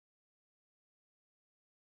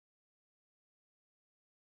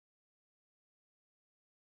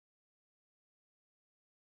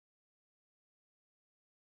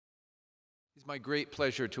It's my great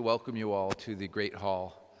pleasure to welcome you all to the Great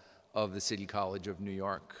Hall of the City College of New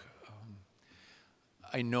York.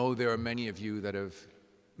 I know there are many of you that have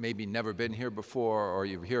maybe never been here before, or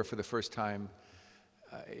you're here for the first time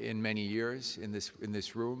in many years in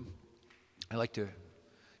this room. I'd like to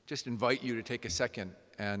just invite you to take a second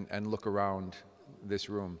and look around this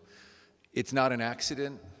room. It's not an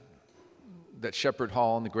accident that Shepherd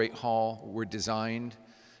Hall and the Great Hall were designed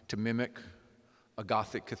to mimic a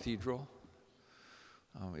Gothic cathedral.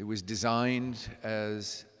 It was designed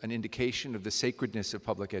as an indication of the sacredness of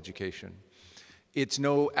public education. It's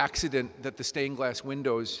no accident that the stained glass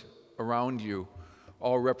windows around you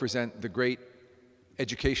all represent the great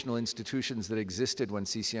educational institutions that existed when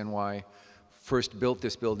CCNY first built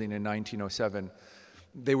this building in 1907.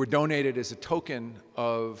 They were donated as a token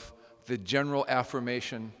of the general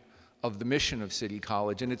affirmation of the mission of City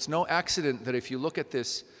College. And it's no accident that if you look at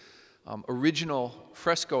this original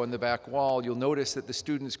fresco in the back wall, you'll notice that the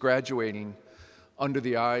students graduating under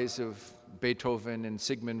the eyes of Beethoven and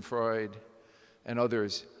Sigmund Freud and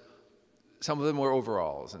others, some of them wear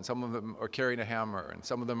overalls, and some of them are carrying a hammer, and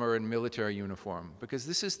some of them are in military uniform, because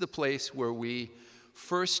this is the place where we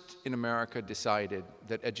first in America decided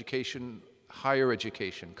that education, higher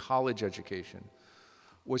education, college education,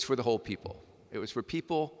 was for the whole people. It was for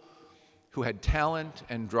people who had talent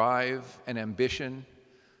and drive and ambition,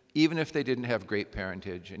 even if they didn't have great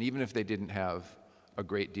parentage, and even if they didn't have a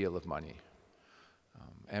great deal of money.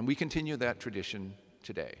 And we continue that tradition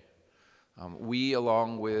today. We,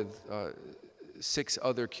 along with 6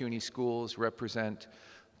 other CUNY schools, represent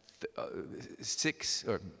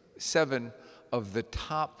 7 of the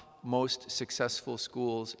top most successful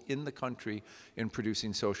schools in the country in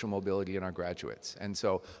producing social mobility in our graduates. And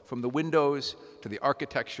so from the windows to the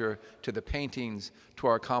architecture to the paintings to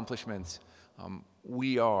our accomplishments,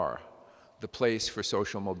 we are the place for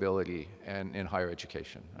social mobility and in higher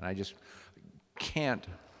education. And I just can't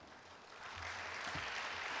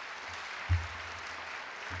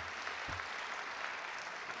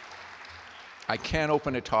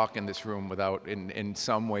open a talk in this room without, in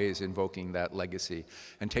some ways, invoking that legacy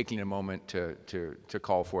and taking a moment to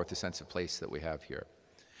call forth the sense of place that we have here.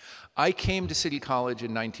 I came to City College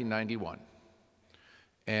in 1991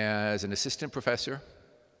 as an assistant professor,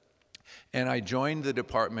 and I joined the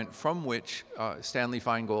department from which Stanley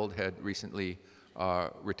Feingold had recently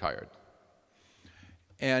retired.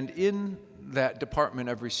 And in that department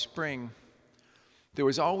every spring, there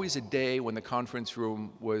was always a day when the conference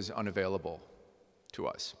room was unavailable to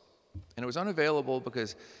us. And it was unavailable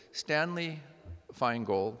because Stanley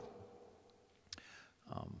Feingold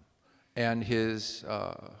and his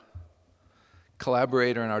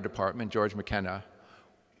collaborator in our department, George McKenna,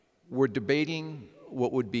 were debating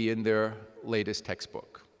what would be in their latest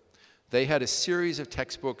textbook. They had a series of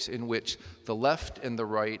textbooks in which the left and the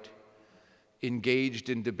right engaged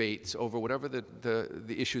in debates over whatever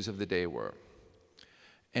the issues of the day were.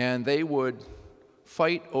 And they would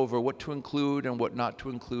fight over what to include and what not to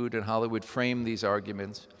include and how they would frame these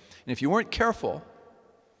arguments. And if you weren't careful,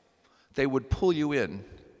 they would pull you in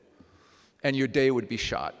and your day would be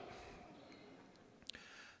shot.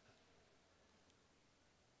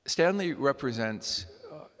 Stanley represents,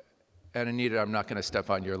 and Anita, I'm not going to step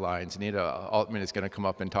on your lines. Anita Altman is going to come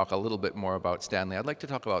up and talk a little bit more about Stanley. I'd like to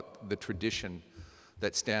talk about the tradition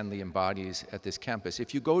that Stanley embodies at this campus.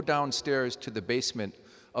 If you go downstairs to the basement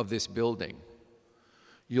of this building,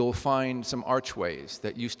 you'll find some archways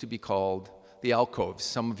that used to be called the alcoves.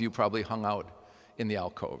 Some of you probably hung out in the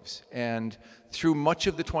alcoves. And through much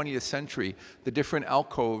of the 20th century, the different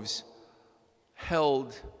alcoves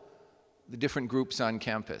held the different groups on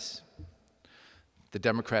campus. The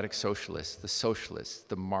democratic socialists,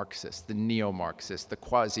 the Marxists, the neo-Marxists, the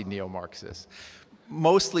quasi-neo-Marxists,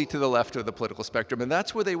 mostly to the left of the political spectrum. And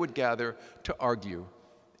that's where they would gather to argue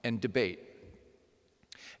and debate.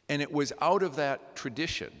 And it was out of that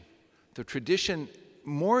tradition, the tradition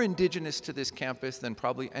more indigenous to this campus than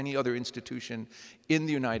probably any other institution in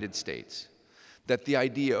the United States, that the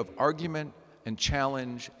idea of argument and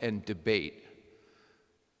challenge and debate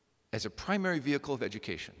as a primary vehicle of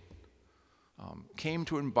education came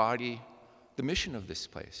to embody the mission of this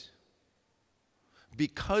place.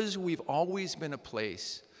 Because we've always been a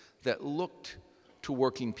place that looked to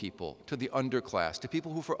working people, to the underclass, to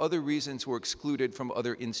people who for other reasons were excluded from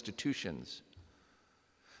other institutions,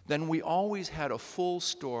 then we always had a full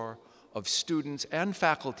store of students and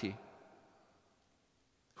faculty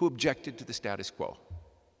who objected to the status quo.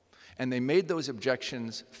 And they made those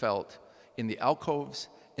objections felt in the alcoves,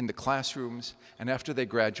 in the classrooms, and after they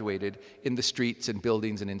graduated, in the streets and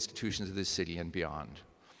buildings and institutions of this city and beyond.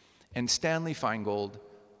 And Stanley Feingold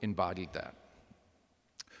embodied that.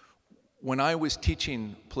 When I was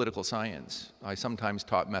teaching political science, I sometimes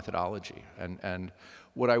taught methodology. And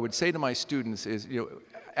what I would say to my students is,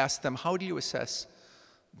 ask them, how do you assess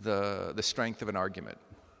the strength of an argument?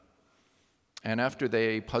 And after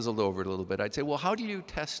they puzzled over it a little bit, I'd say, well, how do you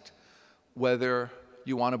test whether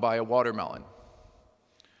you want to buy a watermelon?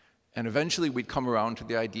 And eventually we'd come around to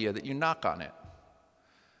the idea that you knock on it.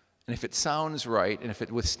 And if it sounds right, and if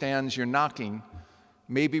it withstands your knocking,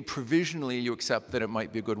 maybe provisionally you accept that it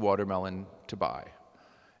might be a good watermelon to buy.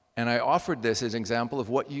 And I offered this as an example of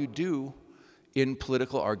what you do in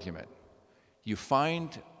political argument. You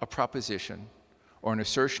find a proposition or an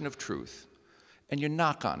assertion of truth, and you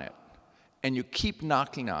knock on it. And you keep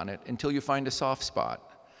knocking on it until you find a soft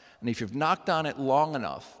spot. And if you've knocked on it long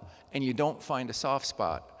enough and you don't find a soft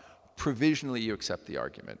spot, provisionally you accept the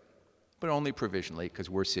argument. But only provisionally, because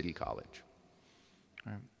we're City College.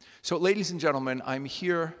 All right. So, ladies and gentlemen, I'm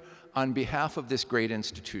here on behalf of this great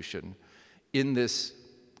institution in this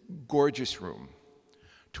gorgeous room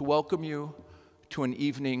to welcome you to an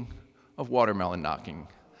evening of watermelon knocking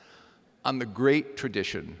on the great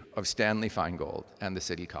tradition of Stanley Feingold and the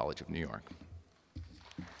City College of New York.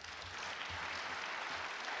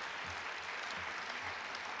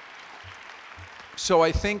 So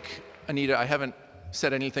I think, Anita, I haven't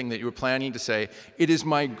said anything that you were planning to say. It is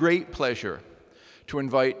my great pleasure to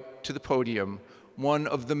invite to the podium one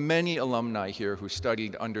of the many alumni here who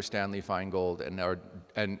studied under Stanley Feingold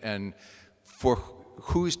and for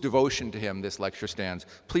whose devotion to him this lecture stands.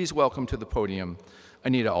 Please welcome to the podium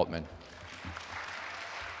Anita Altman.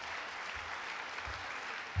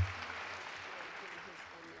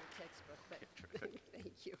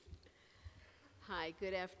 Thank you. Hi,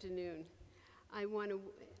 good afternoon.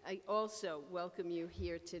 I also welcome you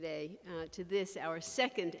here today to this, our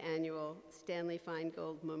second annual Stanley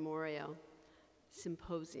Feingold Memorial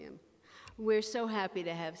Symposium. We're so happy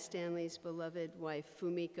to have Stanley's beloved wife,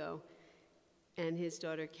 Fumiko, and his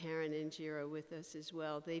daughter, Karen and Jiro, with us as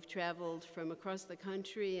well. They've traveled from across the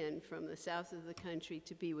country and from the south of the country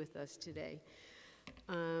to be with us today.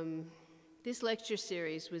 This lecture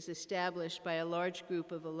series was established by a large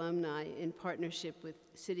group of alumni in partnership with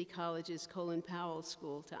City College's Colin Powell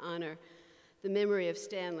School to honor the memory of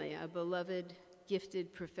Stanley, a beloved,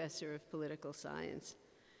 gifted professor of political science.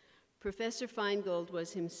 Professor Feingold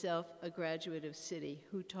was himself a graduate of City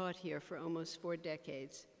who taught here for almost 4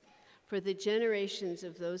 decades. For the generations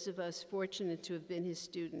of those of us fortunate to have been his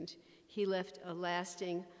student, he left a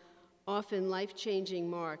lasting, often life-changing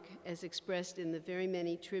mark as expressed in the very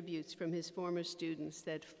many tributes from his former students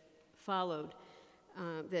that flowed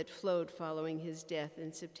following his death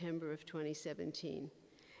in September of 2017.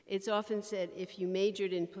 It's often said if you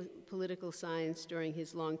majored in political science during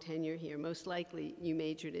his long tenure here, most likely you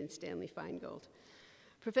majored in Stanley Feingold.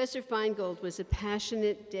 Professor Feingold was a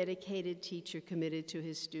passionate, dedicated teacher committed to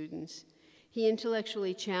his students. He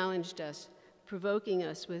intellectually challenged us, provoking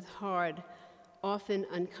us with hard, often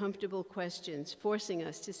uncomfortable questions, forcing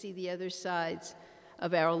us to see the other sides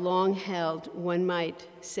of our long-held, one might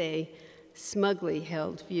say, smugly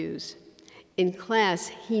held views. In class,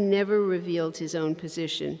 he never revealed his own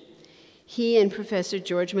position. He and Professor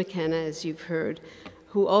George McKenna, as you've heard,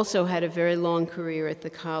 who also had a very long career at the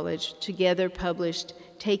college, together published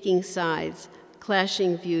Taking Sides,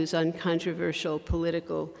 Clashing Views on Controversial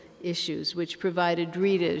Political Issues, which provided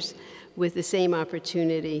readers with the same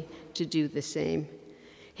opportunity to do the same.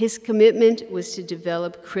 His commitment was to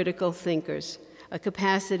develop critical thinkers, a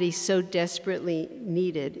capacity so desperately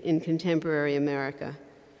needed in contemporary America.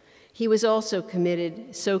 He was also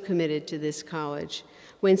so committed to this college.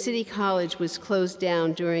 When City College was closed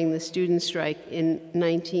down during the student strike in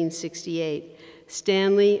 1968,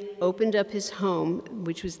 Stanley opened up his home,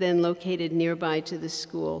 which was then located nearby to the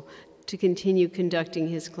school, to continue conducting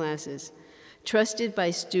his classes. Trusted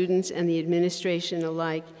by students and the administration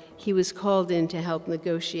alike, he was called in to help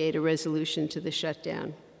negotiate a resolution to the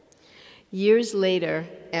shutdown. Years later,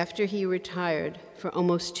 after he retired, for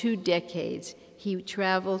almost 2 decades, he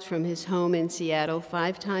traveled from his home in Seattle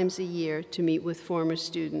 5 times a year to meet with former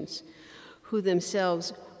students, who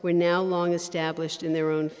themselves were now long established in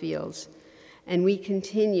their own fields. And we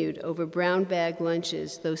continued over brown bag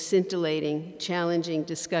lunches, those scintillating, challenging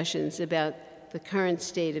discussions about the current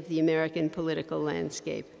state of the American political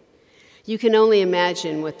landscape. You can only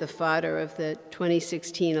imagine what the fodder of the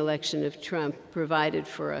 2016 election of Trump provided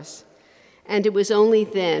for us. And it was only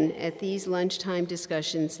then, at these lunchtime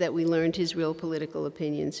discussions, that we learned his real political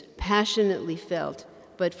opinions, passionately felt,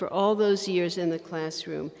 but for all those years in the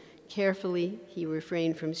classroom, carefully he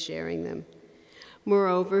refrained from sharing them.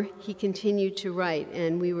 Moreover, he continued to write,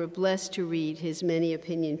 and we were blessed to read his many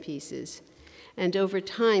opinion pieces. And over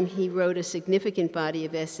time, he wrote a significant body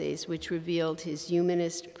of essays which revealed his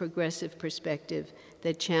humanist, progressive perspective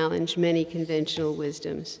that challenged many conventional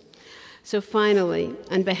wisdoms. So finally,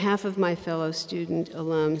 on behalf of my fellow student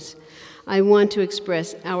alums, I want to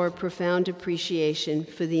express our profound appreciation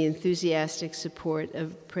for the enthusiastic support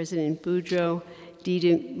of President Boudreau,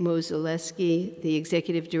 Didi Mozaleski, the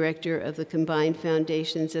Executive Director of the Combined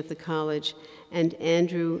Foundations at the College, and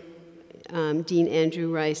Dean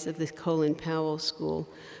Andrew Rice of the Colin Powell School,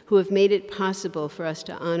 who have made it possible for us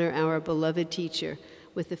to honor our beloved teacher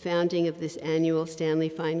with the founding of this annual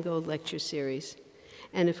Stanley Feingold Lecture Series.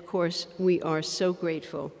 And of course, we are so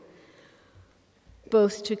grateful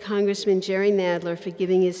both to Congressman Jerry Nadler for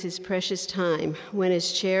giving us his precious time when,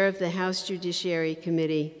 as chair of the House Judiciary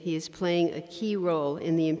Committee, he is playing a key role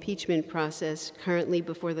in the impeachment process currently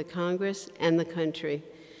before the Congress and the country.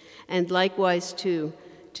 And likewise, too,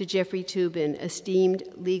 to Jeffrey Toobin, esteemed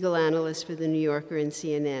legal analyst for The New Yorker and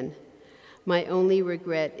CNN. My only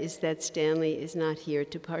regret is that Stanley is not here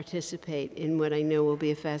to participate in what I know will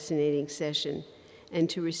be a fascinating session and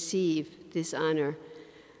to receive this honor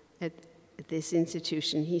at this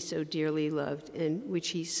institution he so dearly loved and which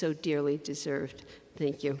he so dearly deserved.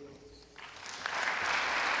 Thank you.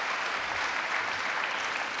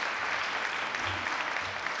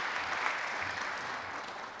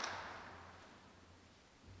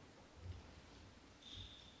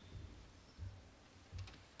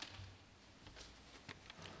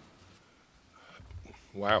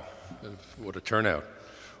 Wow, what a turnout.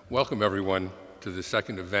 Welcome everyone to the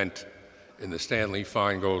second event in the Stanley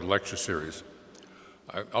Feingold Lecture Series.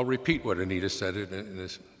 I'll repeat what Anita said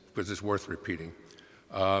because it's worth repeating.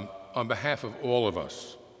 On behalf of all of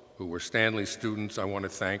us who were Stanley students, I want to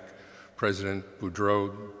thank President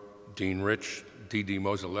Boudreau, Dean Rich, Didi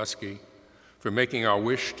Mozaleski, for making our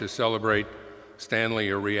wish to celebrate Stanley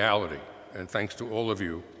a reality, and thanks to all of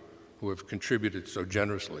you who have contributed so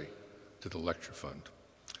generously to the Lecture Fund.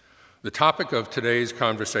 The topic of today's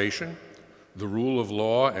conversation, the rule of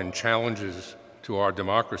law and challenges to our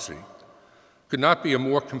democracy, could not be a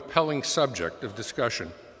more compelling subject of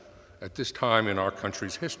discussion at this time in our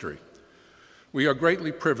country's history. We are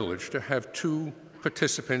greatly privileged to have two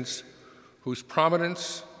participants whose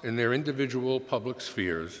prominence in their individual public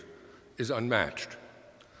spheres is unmatched.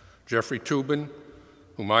 Jeffrey Toobin,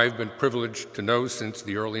 whom I have been privileged to know since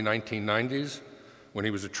the early 1990s, when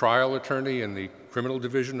he was a trial attorney in the criminal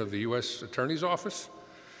division of the U.S. Attorney's Office,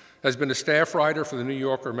 has been a staff writer for the New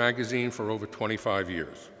Yorker magazine for over 25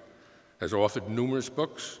 years, has authored numerous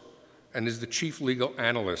books, and is the chief legal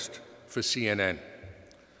analyst for CNN.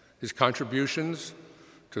 His contributions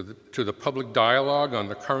to the public dialogue on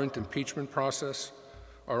the current impeachment process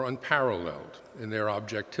are unparalleled in their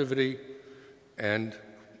objectivity and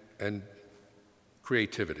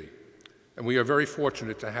creativity. And we are very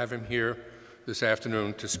fortunate to have him here this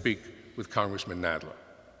afternoon to speak with Congressman Nadler.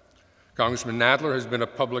 Congressman Nadler has been a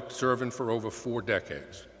public servant for over 4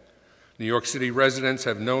 decades. New York City residents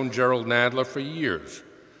have known Gerald Nadler for years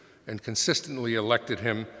and consistently elected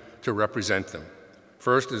him to represent them,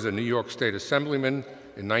 first as a New York State Assemblyman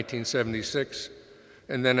in 1976,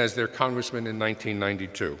 and then as their congressman in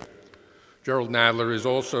 1992. Gerald Nadler is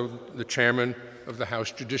also the chairman of the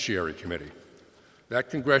House Judiciary Committee.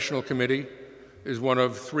 That congressional committee is one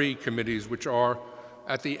of 3 committees which are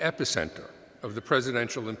at the epicenter of the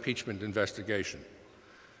presidential impeachment investigation.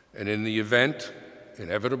 And in the event,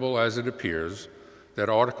 inevitable as it appears, that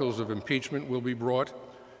articles of impeachment will be brought,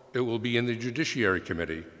 it will be in the Judiciary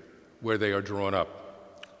Committee where they are drawn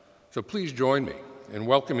up. So please join me in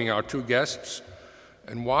welcoming our 2 guests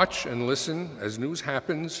and watch and listen as news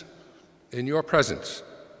happens in your presence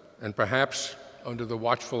and perhaps under the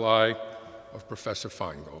watchful eye of Professor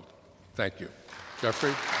Feingold. Thank you.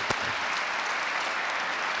 Jeffrey?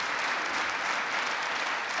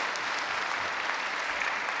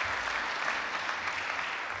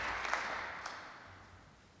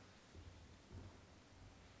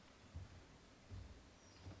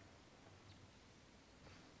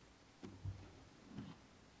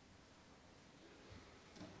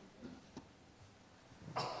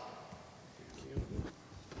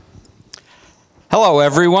 Hello,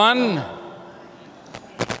 everyone.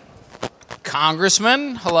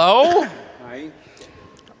 Congressman, hello. Hi.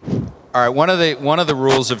 All right, one of the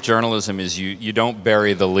rules of journalism is you don't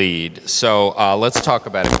bury the lead. So let's talk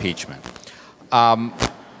about impeachment.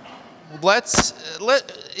 Let's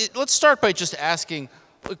start by just asking,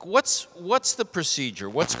 like, what's the procedure?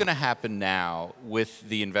 What's going to happen now with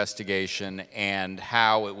the investigation and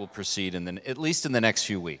how it will proceed at least in the next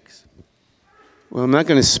few weeks? Well, I'm not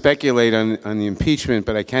going to speculate on the impeachment,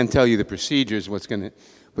 but I can tell you the procedures, what's going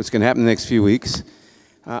what's going to happen in the next few weeks.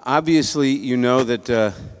 Obviously, you know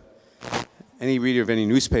that any reader of any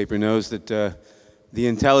newspaper knows that the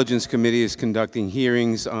Intelligence Committee is conducting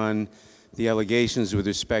hearings on the allegations with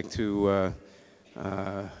respect to,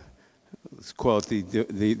 let's call it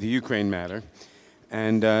the Ukraine matter.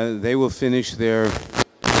 And they will finish their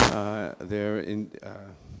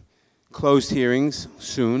closed hearings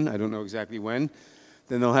soon. I don't know exactly when.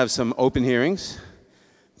 Then they'll have some open hearings.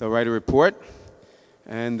 They'll write a report.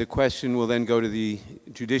 And the question will then go to the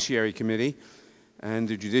Judiciary Committee. And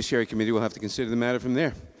the Judiciary Committee will have to consider the matter from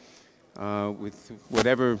there, with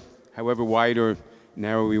however wide or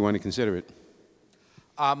narrow we want to consider it.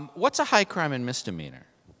 What's a high crime and misdemeanor?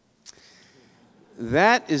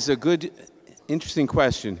 That is a good, interesting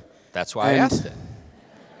question. That's why I asked it.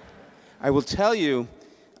 I will tell you,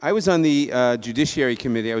 I was on the Judiciary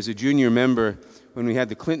Committee. I was a junior member when we had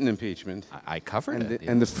the Clinton impeachment. I covered it.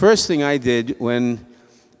 And the first thing I did when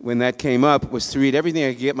that came up was to read everything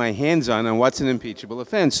I could get my hands on what's an impeachable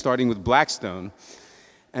offense, starting with Blackstone.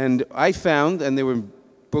 And I found, and there were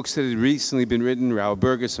books that had recently been written, Raoul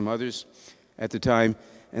Berger, some others at the time,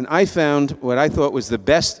 and I found what I thought was the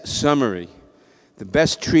best summary, the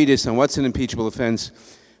best treatise on what's an impeachable offense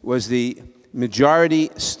was the majority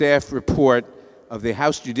staff report of the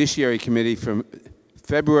House Judiciary Committee from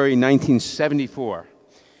February 1974,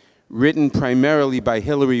 written primarily by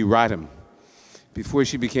Hillary Rodham, before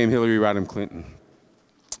she became Hillary Rodham Clinton.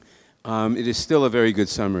 It is still a very good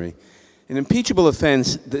summary. An impeachable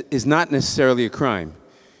offense is not necessarily a crime.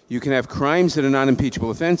 You can have crimes that are not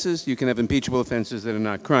impeachable offenses. You can have impeachable offenses that are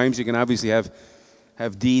not crimes. You can obviously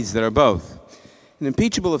have deeds that are both. An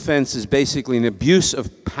impeachable offense is basically an abuse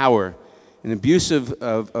of power, an abuse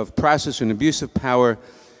of process, an abuse of power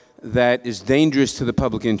that is dangerous to the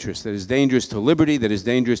public interest, that is dangerous to liberty, that is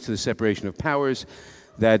dangerous to the separation of powers,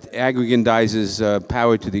 that aggrandizes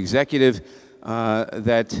power to the executive,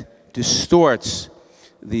 that distorts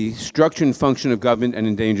the structure and function of government and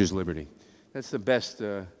endangers liberty. That's the best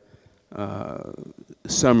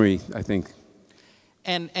summary, I think.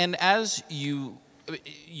 And as you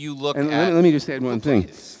look and at... let me just add one thing.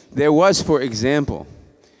 There was, for example,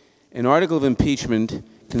 an article of impeachment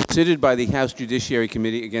considered by the House Judiciary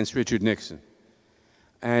Committee against Richard Nixon.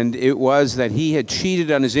 And it was that he had cheated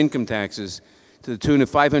on his income taxes to the tune of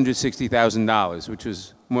 $560,000, which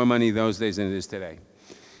was more money those days than it is today.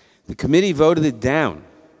 The committee voted it down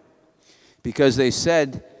because they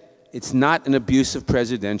said it's not an abuse of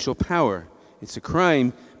presidential power. It's a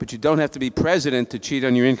crime, but you don't have to be president to cheat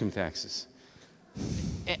on your income taxes.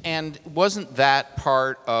 And wasn't that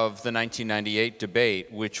part of the 1998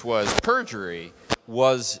 debate, which was perjury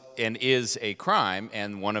was and is a crime,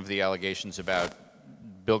 and one of the allegations about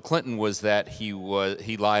Bill Clinton was that he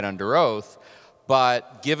lied under oath,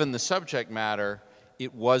 but given the subject matter,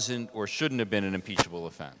 it wasn't or shouldn't have been an impeachable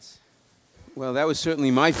offense? Well, that was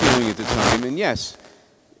certainly my feeling at the time, and yes,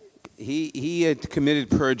 he had committed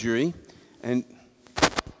perjury, and I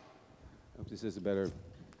hope this has a better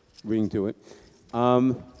ring to it.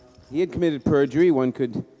 He had committed perjury. One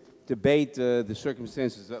could debate the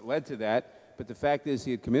circumstances that led to that, but the fact is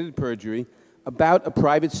he had committed perjury about a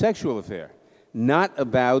private sexual affair, not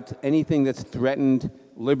about anything that's threatened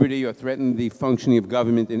liberty or threatened the functioning of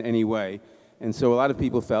government in any way. And so a lot of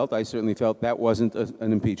people felt, I certainly felt, that wasn't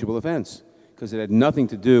an impeachable offense, because it had nothing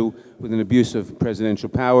to do with an abuse of presidential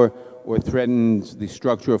power or threatened the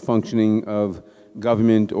structure or functioning of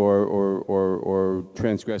government or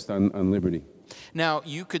transgressed on liberty. Now,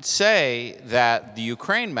 you could say that the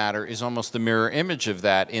Ukraine matter is almost the mirror image of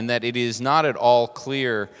that, in that it is not at all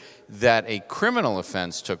clear that a criminal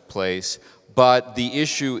offense took place, but the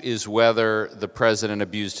issue is whether the president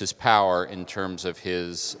abused his power in terms of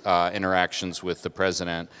his interactions with the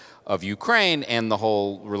president of Ukraine and the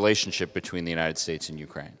whole relationship between the United States and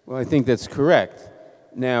Ukraine. Well, I think that's correct.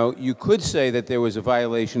 Now, you could say that there was a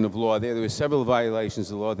violation of law. There were several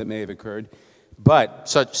violations of the law that may have occurred, but...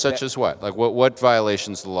 Such as what? Like what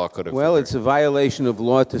violations of the law could have Well, occurred? it's a violation of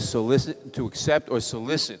law to accept or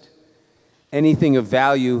solicit anything of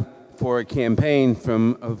value for a campaign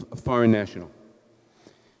from a foreign national.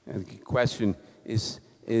 And the question is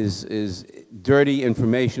dirty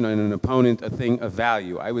information on an opponent a thing of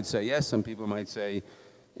value? I would say yes. Some people might say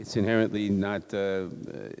it's inherently not,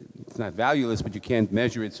 it's not valueless, but you can't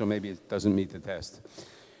measure it, so maybe it doesn't meet the test.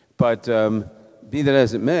 But be that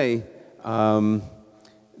as it may,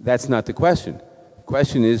 that's not the question. The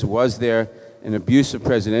question is, was there an abuse of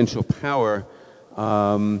presidential power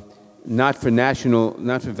not for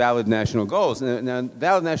valid national goals? Now,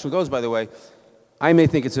 valid national goals, by the way, I may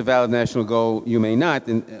think it's a valid national goal, you may not,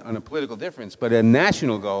 on a political difference, but a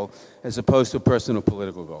national goal as opposed to a personal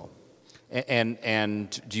political goal.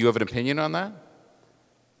 And do you have an opinion on that?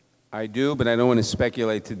 I do, but I don't want to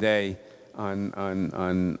speculate today on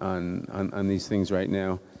these things right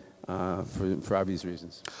now for obvious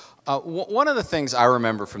reasons. One of the things I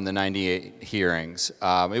remember from the '98 hearings,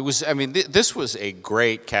 this was a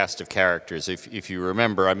great cast of characters, if you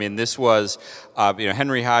remember. I mean, this was,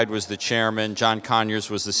 Henry Hyde was the chairman, John Conyers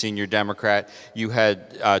was the senior Democrat, you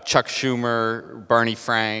had Chuck Schumer, Barney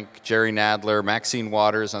Frank, Jerry Nadler, Maxine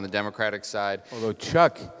Waters on the Democratic side. Although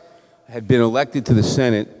Chuck had been elected to the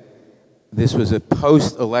Senate, this was a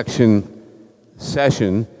post-election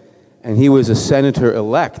session, and he was a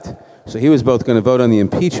senator-elect. So he was both going to vote on the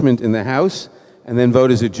impeachment in the House and then vote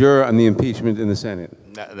as a juror on the impeachment in the Senate.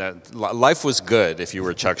 Life was good if you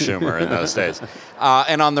were Chuck Schumer in those days.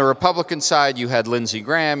 And on the Republican side, you had Lindsey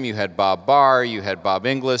Graham, you had Bob Barr, you had Bob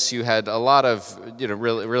Inglis, you had a lot of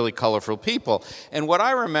really colorful people. And what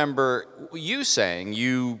I remember you saying,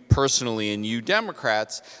 you personally and you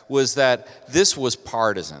Democrats, was that this was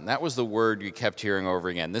partisan. That was the word you kept hearing over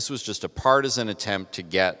again. This was just a partisan attempt to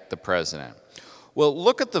get the president. Well,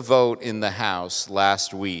 look at the vote in the House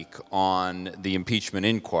last week on the impeachment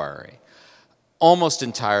inquiry. Almost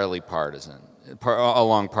entirely partisan,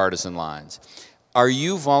 along partisan lines. Are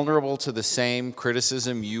you vulnerable to the same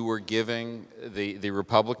criticism you were giving the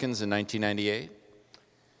Republicans in 1998?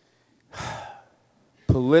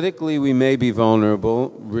 Politically, we may be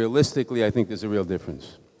vulnerable. Realistically, I think there's a real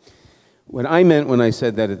difference. What I meant when I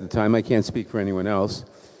said that at the time, I can't speak for anyone else,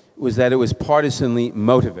 was that it was partisanly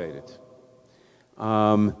motivated.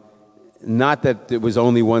 Not that there was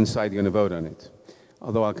only one side going to vote on it,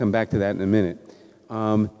 although I'll come back to that in a minute.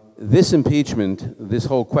 This impeachment, this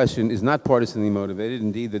whole question, is not partisanly motivated.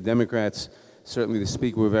 Indeed, the Democrats, certainly the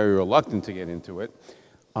Speaker, were very reluctant to get into it.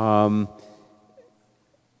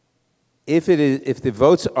 If the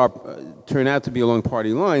votes turn out to be along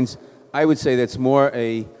party lines, I would say that's more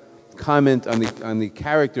a comment on the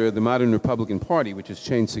character of the modern Republican Party, which has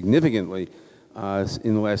changed significantly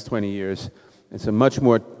in the last 20 years. It's a much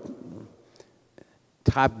more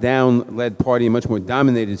top-down led party, a much more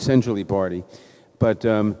dominated centrally party. But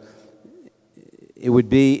it would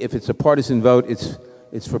be, if it's a partisan vote,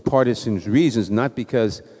 it's for partisan reasons, not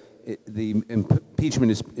because the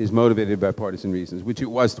impeachment is motivated by partisan reasons, which it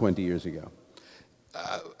was 20 years ago.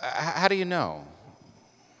 How do you know?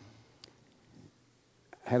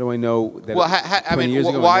 How do I know that? Well,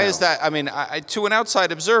 why is that? I mean, to an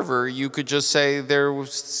outside observer, you could just say there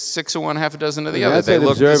was 6 of one, half a dozen of the other. An outside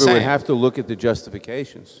observer would have to look at the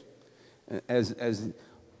justifications. As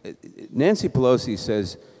Nancy Pelosi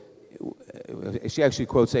says, she actually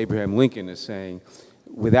quotes Abraham Lincoln as saying,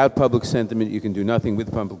 "Without public sentiment, you can do nothing.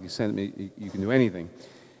 With public sentiment, you can do anything."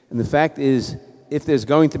 And the fact is, if there's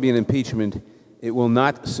going to be an impeachment, it will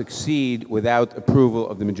not succeed without approval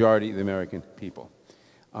of the majority of the American people.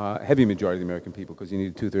 Heavy majority of the American people, because you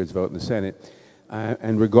need a 2/3 vote in the Senate.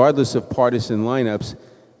 And regardless of partisan lineups,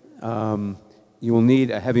 you will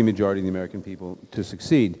need a heavy majority of the American people to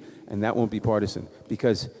succeed, and that won't be partisan,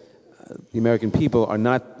 because the American people are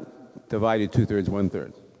not divided 2/3,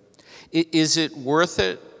 1/3. Is it worth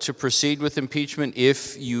it to proceed with impeachment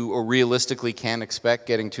if you realistically can expect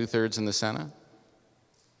getting 2/3 in the Senate?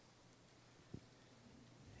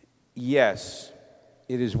 Yes,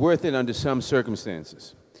 it is worth it under some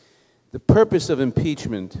circumstances. The purpose of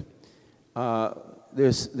impeachment, there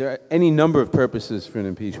are any number of purposes for an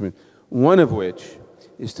impeachment, one of which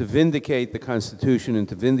is to vindicate the Constitution and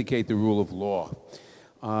to vindicate the rule of law,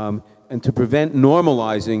 and to prevent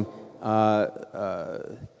normalizing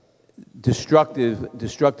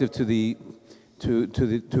destructive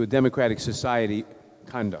to a democratic society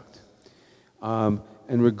conduct. And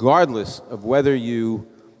regardless of whether you,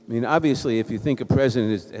 I mean, obviously, if you think a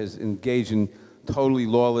president has engaged in totally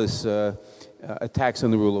lawless attacks on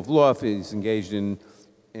the rule of law, if he's engaged in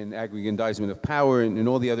aggrandizement of power and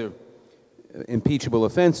all the other impeachable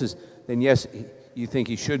offenses, then yes, you think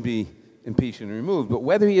he should be impeached and removed. But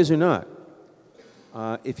whether he is or not,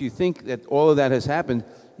 if you think that all of that has happened,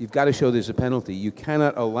 you've got to show there's a penalty. You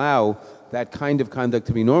cannot allow that kind of conduct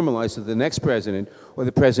to be normalized so the next president or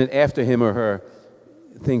the president after him or her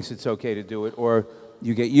thinks it's okay to do it, or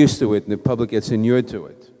you get used to it and the public gets inured to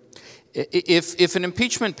it. If an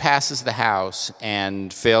impeachment passes the House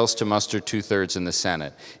and fails to muster 2/3 in the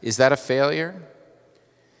Senate, is that a failure?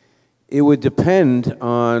 It would depend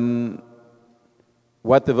on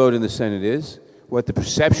what the vote in the Senate is, what the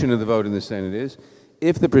perception of the vote in the Senate is.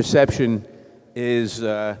 If the perception is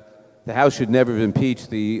the House should never have impeached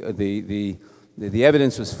the the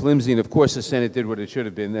evidence was flimsy, and of course the Senate did what it should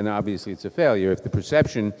have been, then obviously it's a failure. If the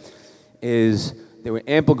perception is there were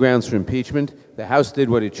ample grounds for impeachment, the House did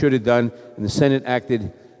what it should have done, and the Senate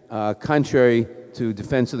acted contrary to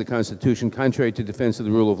defense of the Constitution, contrary to defense of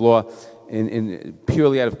the rule of law, in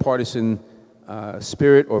purely out of partisan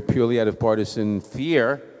spirit or purely out of partisan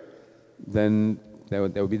fear, then that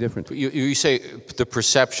would be different. You say the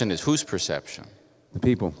perception is whose perception? The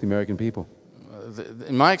people, the American people.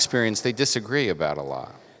 In my experience, they disagree about a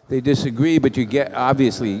lot. They disagree, but you get,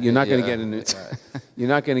 obviously, you're not going to get you're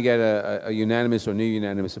not going to get a unanimous or near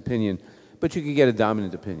unanimous opinion, but you can get a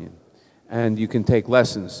dominant opinion, and you can take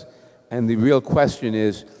lessons. And the real question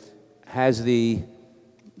is, has the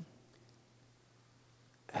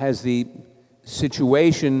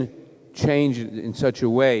situation changed in such a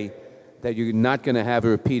way that you're not going to have a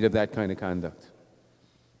repeat of that kind of conduct?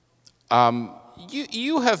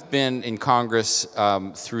 You have been in Congress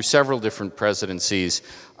through several different presidencies,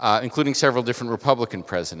 including several different Republican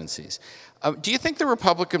presidencies. Do you think the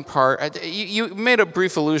Republican Party, you made a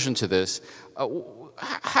brief allusion to this,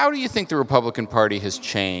 how do you think the Republican Party has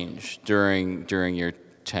changed during your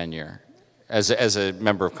tenure as a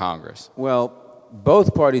member of Congress? Well,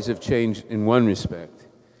 both parties have changed in one respect,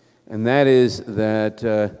 and that is that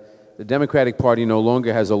the Democratic Party no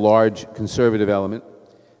longer has a large conservative element.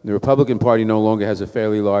 The Republican Party no longer has a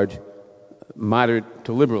fairly large moderate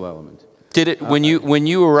to liberal element. Did it, when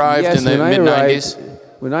you arrived yes, in the mid-90s?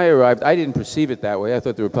 When I arrived, I didn't perceive it that way. I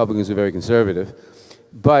thought the Republicans were very conservative.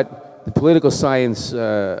 But the political science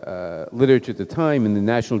literature at the time and the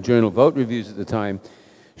National Journal vote reviews at the time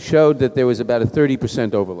showed that there was about a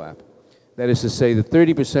 30% overlap. That is to say that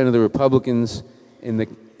 30% of the Republicans in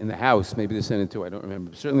the House, maybe the Senate too, I don't remember,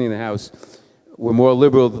 but certainly in the House, were more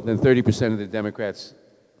liberal than 30% of the Democrats.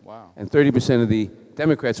 Wow. And 30% of the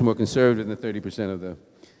Democrats are more conservative than 30%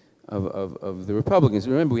 of the Republicans.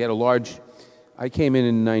 Remember, we had a large, I came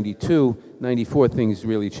in 92, 94, things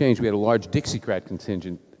really changed. We had a large Dixiecrat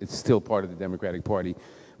contingent. It's still part of the Democratic Party.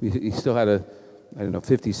 We still had I don't know,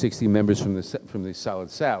 50, 60 members from the Solid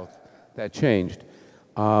South. That changed.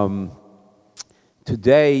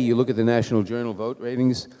 Today, you look at the National Journal vote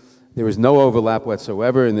ratings, there is no overlap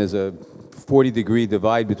whatsoever, and there's a 40-degree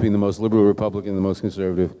divide between the most liberal Republican and the most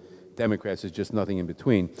conservative Democrats. There's just nothing in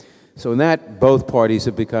between. So in that, both parties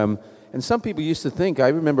have become, and some people used to think, I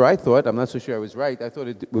remember I thought, I'm not so sure I was right, I thought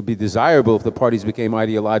it would be desirable if the parties became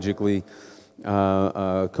ideologically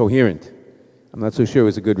coherent. I'm not so sure it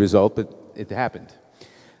was a good result, but it happened.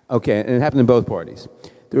 Okay, and it happened in both parties.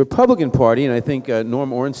 The Republican Party, and I think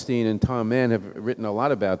Norm Ornstein and Tom Mann have written a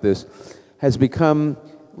lot about this, has become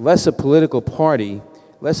less a political party,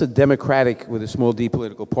 less a democratic with a small d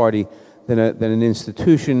political party than an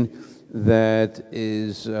institution that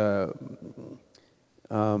is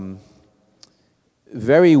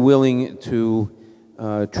very willing to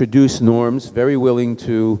traduce norms, very willing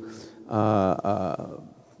to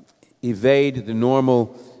evade the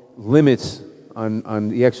normal limits on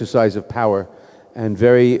the exercise of power, and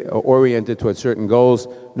very oriented toward certain goals,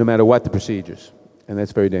 no matter what the procedures. And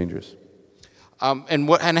that's very dangerous. And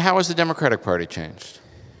how has the Democratic Party changed?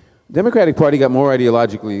 The Democratic Party got more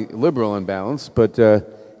ideologically liberal on balance, but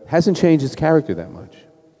hasn't changed its character that much,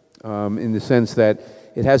 in the sense that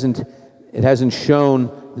it hasn't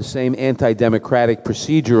shown the same anti-democratic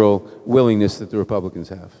procedural willingness that the Republicans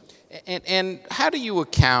have. And how do you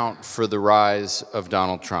account for the rise of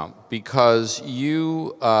Donald Trump? Because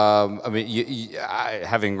you,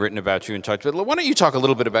 having written about you and talked about, why don't you talk a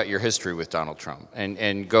little bit about your history with Donald Trump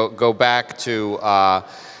and go back to, there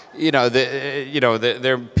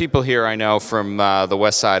are people here I know from the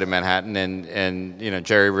west side of Manhattan, and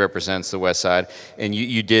Jerry represents the west side, and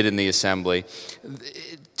you did in the assembly.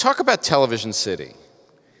 Talk about Television City.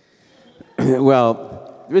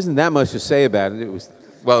 Well, there isn't that much to say about it.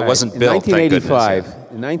 Well, it wasn't built, thank goodness.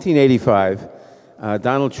 In 1985,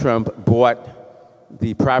 Donald Trump bought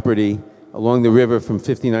the property along the river from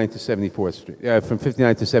 59th to 74th Street, from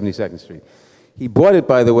 59th to 72nd Street. He bought it,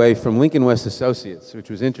 by the way, from Lincoln West Associates,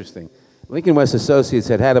 which was interesting. Lincoln West Associates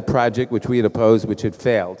had a project which we had opposed, which had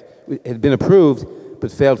failed. It had been approved,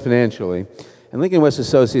 but failed financially. And Lincoln West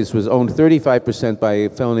Associates was owned 35% by a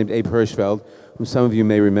fellow named Abe Hirschfeld, whom some of you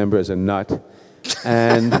may remember as a nut,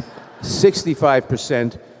 and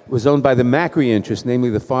 65% was owned by the Macri interest, namely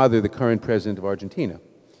the father of the current president of Argentina.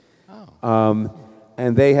 Oh.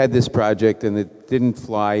 And they had this project, and it didn't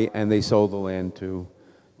fly, and they sold the land to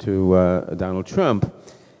Donald Trump.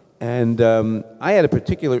 And I had a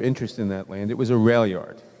particular interest in that land. It was a rail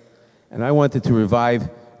yard. And I wanted to revive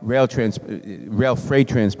rail freight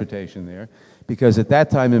transportation there, because at that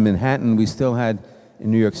time in Manhattan, we still had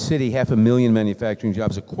in New York City, 500,000 manufacturing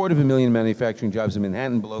jobs, 250,000 manufacturing jobs in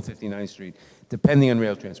Manhattan below 59th Street, depending on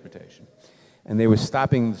rail transportation. And they were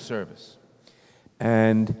stopping the service.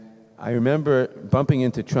 And I remember bumping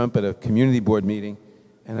into Trump at a community board meeting,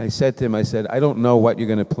 and I said to him, I said, I don't know what you're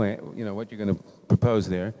going to plan, what you're going to propose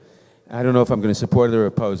there. I don't know if I'm going to support it or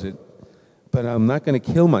oppose it, but I'm not going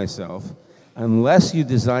to kill myself unless you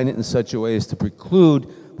design it in such a way as to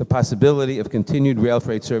preclude the possibility of continued rail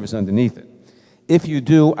freight service underneath it. If you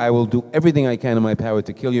do, I will do everything I can in my power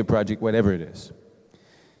to kill your project, whatever it is.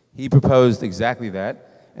 He proposed exactly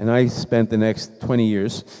that, and I spent the next 20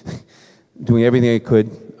 years doing everything I could.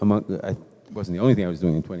 It wasn't the only thing I was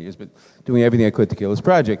doing in 20 years, but doing everything I could to kill his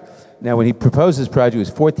project. Now, when he proposed this project, it was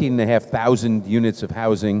 14,500 units of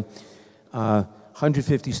housing,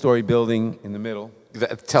 150-story building in the middle.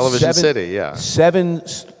 Television City, yeah. Seven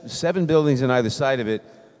buildings on either side of it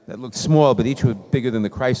that looked small, but each were bigger than the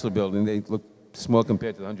Chrysler building. They looked small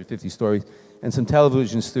compared to the 150 stories, and some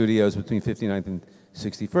television studios between 59th and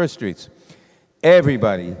 61st Streets.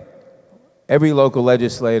 Everybody, every local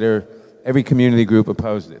legislator, every community group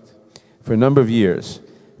opposed it for a number of years.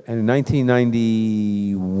 And in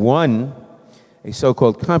 1991, a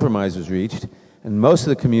so-called compromise was reached, and most of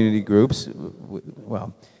the community groups,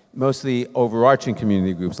 well, most of the overarching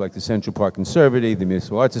community groups like the Central Park Conservative, the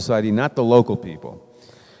Municipal Art Society, not the local people,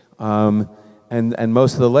 and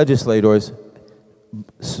most of the legislators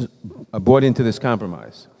bought into this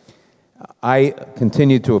compromise. I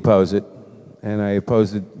continued to oppose it, and I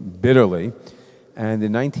opposed it bitterly. And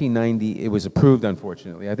in 1990, it was approved,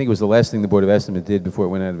 unfortunately. I think it was the last thing the Board of Estimate did before it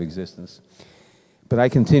went out of existence. But I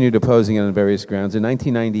continued opposing it on various grounds. In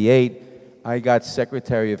 1998, I got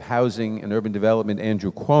Secretary of Housing and Urban Development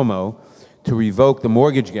Andrew Cuomo to revoke the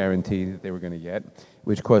mortgage guarantee that they were going to get,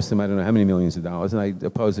 which cost them I don't know how many millions of dollars, and I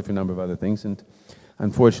opposed it for a number of other things, and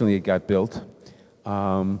unfortunately it got built,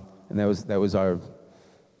 and that was our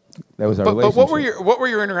relationship. But what were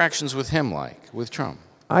your interactions with him like, with Trump?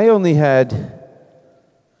 I only had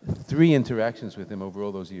 3 interactions with him over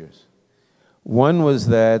all those years. One was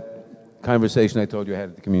that conversation I told you I had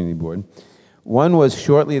at the community board. One was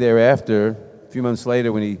shortly thereafter, a few months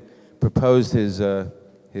later, when he proposed his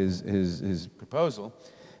proposal.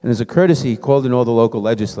 And as a courtesy, he called in all the local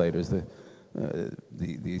legislators, the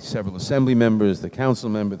several assembly members, the council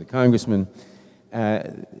member, the congressman,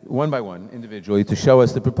 one by one, individually, to show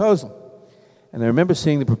us the proposal. And I remember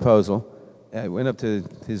seeing the proposal. I went up to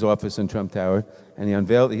his office in Trump Tower, and he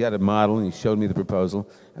had a model, and he showed me the proposal,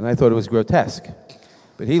 and I thought it was grotesque.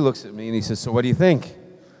 But he looks at me, and he says, so what do you think?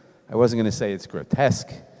 I wasn't going to say it's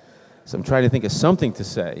grotesque. So I'm trying to think of something to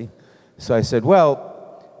say. So I said,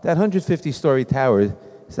 well, that 150-story tower,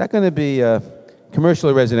 is that going to be commercial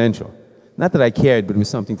or residential? Not that I cared, but it was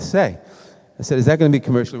something to say. I said, is that going to be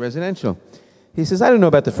commercial or residential? He says, I don't know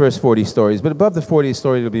about the first 40 stories, but above the 40th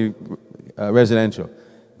story, it'll be residential.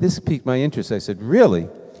 This piqued my interest. I said, really?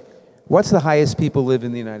 What's the highest people live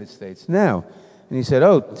in the United States now? And he said,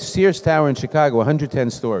 oh, Sears Tower in Chicago, 110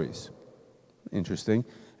 stories. Interesting.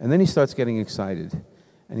 And then he starts getting excited.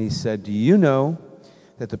 And he said, do you know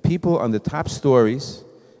that the people on the top stories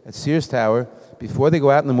at Sears Tower, before they go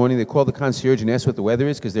out in the morning, they call the concierge and ask what the weather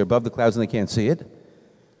is because they're above the clouds and they can't see it?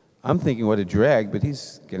 I'm thinking, what a drag, but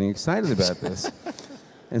he's getting excited about this.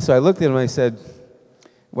 And so I looked at him and I said,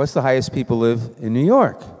 what's the highest people live in New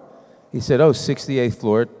York? He said, oh, 68th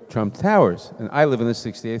floor, Trump Towers. And I live on the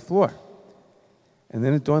 68th floor. And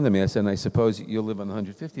then it dawned on me. I said, and I suppose you'll live on the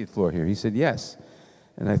 150th floor here? He said, yes.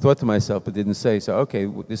 And I thought to myself, but didn't say, so okay,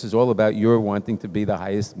 this is all about your wanting to be the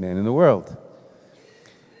highest man in the world.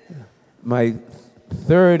 My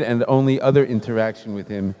third and only other interaction with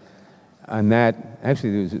him on that,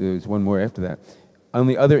 actually there was one more after that,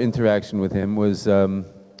 only other interaction with him was in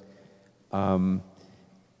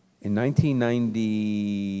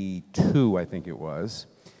 1992, I think it was.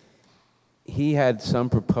 He had some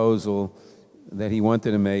proposal that he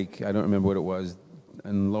wanted to make, I don't remember what it was,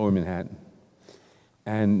 in Lower Manhattan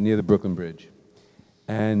and near the Brooklyn Bridge.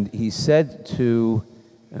 And he said to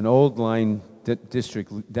an old line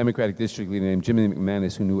Democratic district leader named Jimmy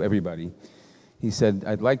McManus, who knew everybody, he said,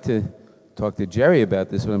 I'd like to talk to Jerry about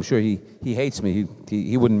this, but I'm sure he hates me.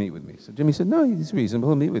 He wouldn't meet with me. So Jimmy said, no, he's reasonable,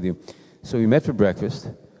 he'll meet with you. So we met for breakfast,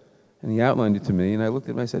 and he outlined it to me, and I looked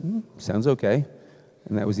at him and I said, sounds okay.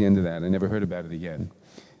 And that was the end of that. I never heard about it again.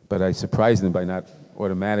 But I surprised him by not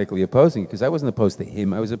automatically opposing it, because I wasn't opposed to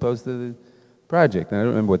him, I was opposed to the project. And I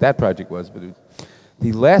don't remember what that project was, but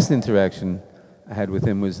the last interaction I had with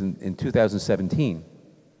him was in 2017,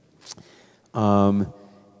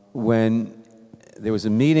 when there was a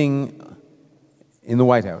meeting in the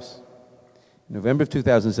White House, November of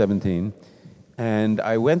 2017, And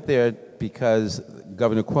I went there because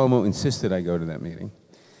Governor Cuomo insisted I go to that meeting.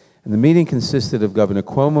 And the meeting consisted of Governor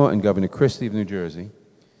Cuomo and Governor Christie of New Jersey,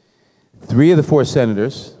 3 of the 4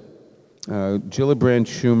 senators, Gillibrand,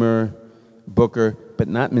 Schumer, Booker, but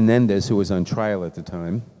not Menendez, who was on trial at the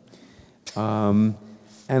time, and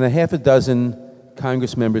a half a dozen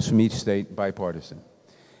Congress members from each state, bipartisan.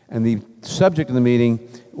 And the subject of the meeting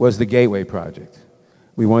was the Gateway Project.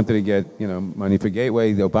 We wanted to get, money for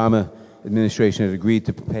Gateway. The Obama administration had agreed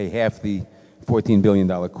to pay half the $14 billion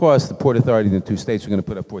cost. The Port Authority in the 2 states were going to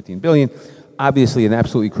put up $14 billion. Obviously, an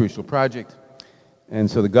absolutely crucial project.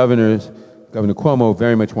 And so Governor Cuomo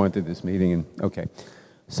very much wanted this meeting, and okay.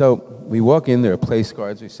 So we walk in, there are place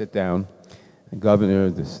guards, we sit down, the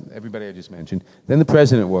governor, everybody I just mentioned. Then the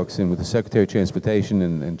president walks in with the Secretary of Transportation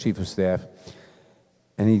and Chief of Staff,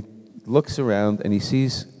 and he looks around and he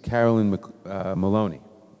sees Carolyn Maloney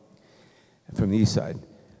from the East Side.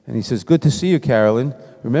 And he says, "Good to see you, Carolyn.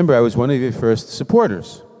 Remember, I was one of your first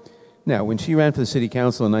supporters." Now, when she ran for the city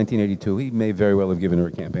council in 1982, he may very well have given her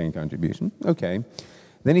a campaign contribution. Okay.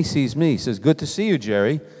 Then he sees me. He says, "Good to see you,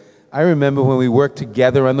 Jerry. I remember when we worked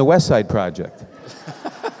together on the West Side Project."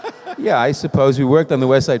 Yeah, I suppose we worked on the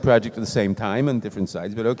West Side Project at the same time on different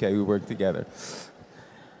sides, but okay, we worked together.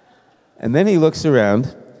 And then he looks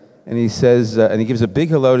around, and he says, and he gives a big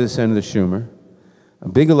hello to Senator Schumer, a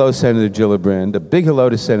big hello to Senator Gillibrand, a big hello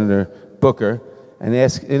to Senator Booker, and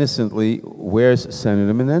asks innocently, "Where's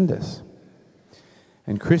Senator Menendez?"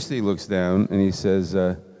 And Christie looks down, and he says,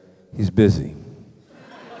 "He's busy."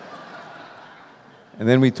 And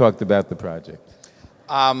then we talked about the project.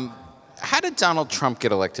 How did Donald Trump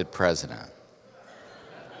get elected president?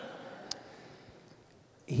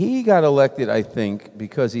 He got elected, I think,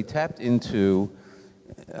 because he tapped into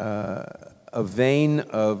a vein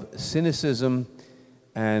of cynicism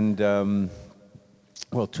and,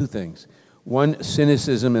 well, 2 things. One,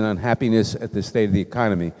 cynicism and unhappiness at the state of the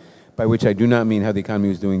economy, by which I do not mean how the economy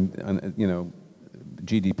was doing,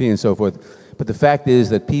 GDP and so forth. But the fact is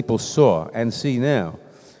that people saw and see now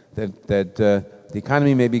that the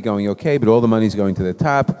economy may be going okay, but all the money's going to the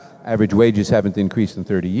top. Average wages haven't increased in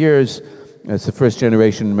 30 years. It's the first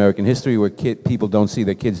generation in American history where people don't see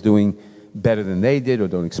their kids doing better than they did or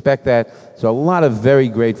don't expect that. So a lot of very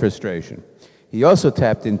great frustration. He also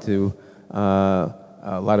tapped into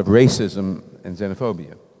a lot of racism and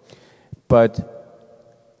xenophobia. But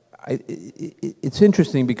it's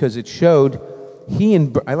interesting because it showed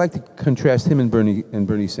I like to contrast him and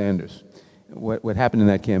Bernie Sanders, what happened in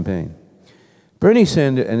that campaign. Bernie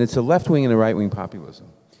Sanders, and it's a left-wing and a right-wing populism,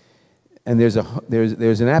 and there's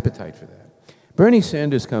an appetite for that. Bernie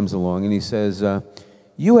Sanders comes along and he says,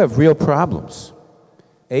 "You have real problems,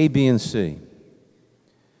 A, B, and C.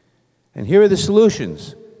 And here are the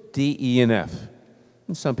solutions, D, E, and F."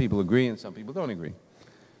 And some people agree and some people don't agree.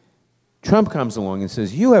 Trump comes along and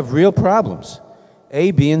says, "You have real problems, A,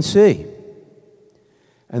 B, and C.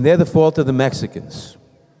 And they're the fault of the Mexicans,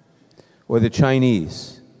 or the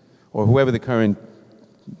Chinese, or whoever the current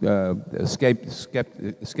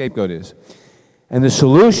scapegoat is. And the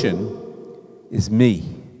solution is me.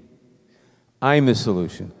 I'm the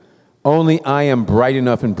solution. Only I am bright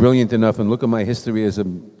enough and brilliant enough, and look at my history as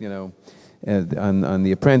on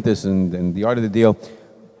The Apprentice and The Art of the Deal,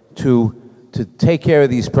 to take care of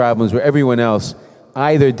these problems where everyone else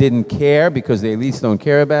either didn't care because they at least don't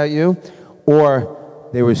care about you, or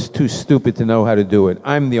they were too stupid to know how to do it.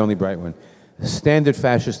 I'm the only bright one." Standard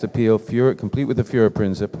fascist appeal, complete with the Führer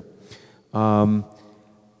principle. And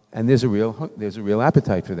there's a real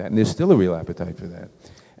appetite for that, and there's still a real appetite for that.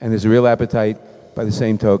 And there's a real appetite, by the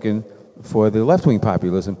same token, for the left-wing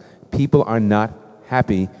populism. People are not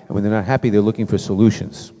happy, and when they're not happy, they're looking for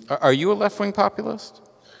solutions. Are you a left-wing populist?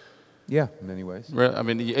 Yeah, in many ways. I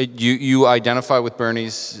mean, you identify with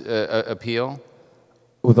Bernie's appeal?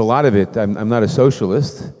 With a lot of it, I'm not a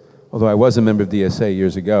socialist, although I was a member of DSA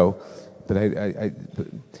years ago.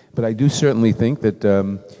 But I do certainly think that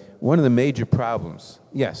one of the major problems,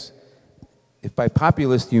 yes, if by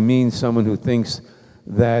populist you mean someone who thinks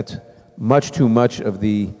that much too much of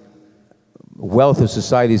the wealth of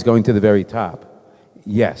society is going to the very top,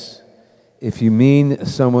 yes. If you mean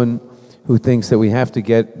someone who thinks that we have to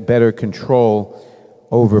get better control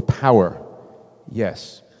over power,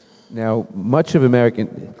 yes. Now, much of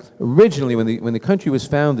originally when the country was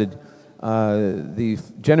founded, the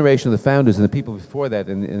generation of the founders and the people before that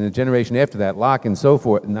and the generation after that, Locke and so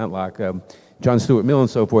forth, John Stuart Mill and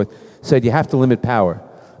so forth, said you have to limit power.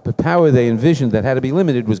 But power they envisioned that had to be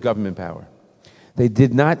limited was government power. They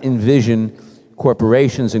did not envision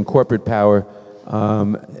corporations and corporate power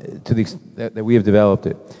to the extent that we have developed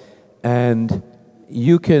it. And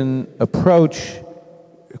you can approach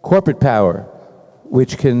corporate power,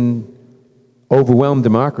 which can overwhelm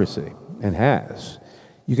democracy, and has.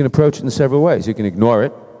 You can approach it in several ways. You can ignore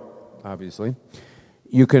it, obviously.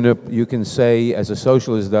 You can say, as a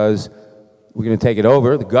socialist does, we're going to take it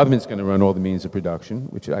over, the government's going to run all the means of production,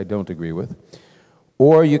 which I don't agree with.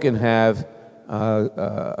 Or you can have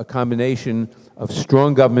a combination of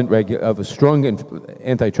strong strong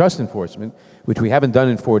antitrust enforcement, which we haven't done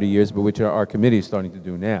in 40 years, but which our committee is starting to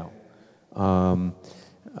do now,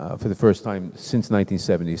 for the first time since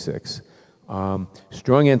 1976.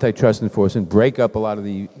 Strong antitrust enforcement, break up a lot of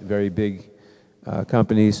the very big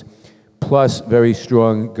companies, plus very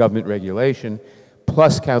strong government regulation,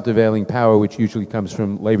 plus countervailing power, which usually comes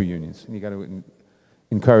from labor unions. And you got to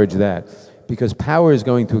encourage that. Because power is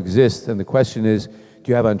going to exist, and the question is, do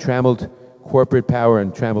you have untrammeled corporate power,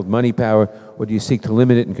 untrammeled money power, or do you seek to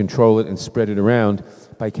limit it and control it and spread it around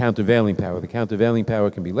by countervailing power? The countervailing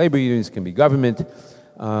power can be labor unions, can be government,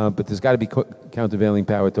 but there's got to be countervailing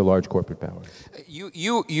power to large corporate power.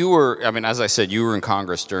 You were, I mean, as I said, you were in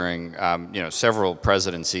Congress during, several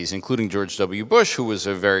presidencies, including George W. Bush, who was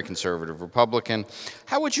a very conservative Republican.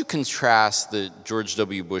 How would you contrast the George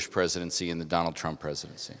W. Bush presidency and the Donald Trump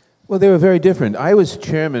presidency? Well, they were very different. I was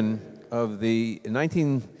chairman of the in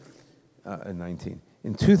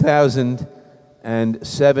 2007 and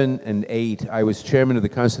 2008, I was chairman of the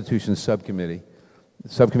Constitution Subcommittee, the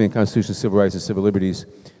Subcommittee on Constitution, Civil Rights, and Civil Liberties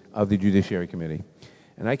of the Judiciary Committee.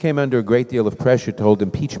 And I came under a great deal of pressure to hold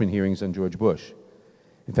impeachment hearings on George Bush.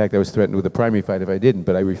 In fact, I was threatened with a primary fight if I didn't,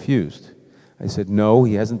 but I refused. I said, no,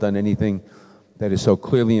 he hasn't done anything that is so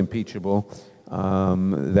clearly impeachable,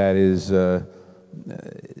 that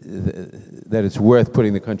it's worth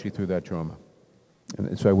putting the country through that trauma.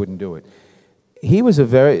 And so I wouldn't do it.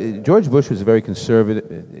 George Bush was a very conservative,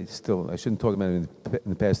 I shouldn't talk about him in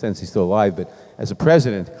the past tense, he's still alive, but as a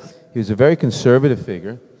president, he was a very conservative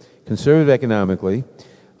figure, conservative economically,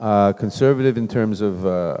 conservative in terms of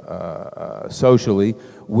socially,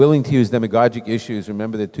 willing to use demagogic issues.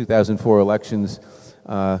 Remember the 2004 elections,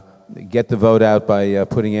 get the vote out by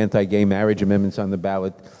putting anti-gay marriage amendments on the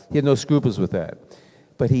ballot. He had no scruples with that.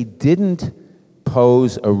 But he didn't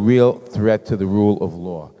pose a real threat to the rule of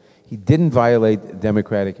law. He didn't violate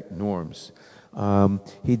democratic norms.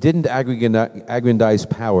 He didn't aggrandize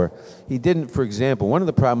power. He didn't, for example, one of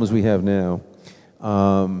the problems we have now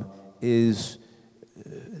is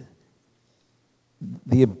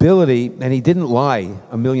the ability, and he didn't lie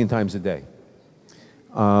 1,000,000 times a day,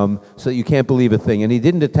 so that you can't believe a thing. And he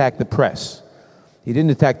didn't attack the press. He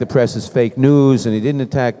didn't attack the press as fake news, and he didn't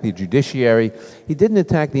attack the judiciary. He didn't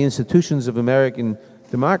attack the institutions of American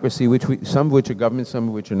democracy, some of which are government, some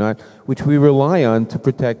of which are not, which we rely on to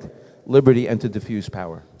protect liberty and to diffuse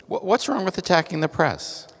power. What's wrong with attacking the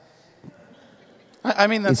press? I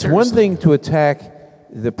mean, that's it's one thing to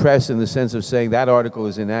attack the press in the sense of saying that article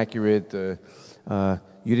is inaccurate, you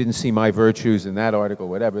didn't see my virtues in that article,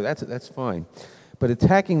 whatever, that's fine. But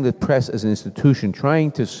attacking the press as an institution,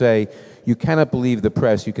 trying to say you cannot believe the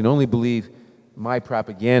press, you can only believe my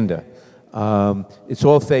propaganda, it's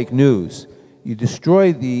all fake news. You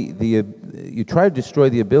destroy you try to destroy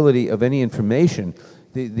the ability of any information.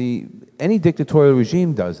 Any dictatorial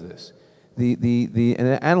regime does this.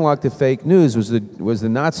 An analog to fake news was the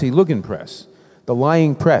Nazi Lügenpresse, the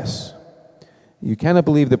lying press. You cannot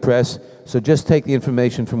believe the press, so just take the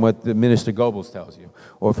information from what the Minister Goebbels tells you,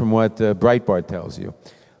 or from what Breitbart tells you.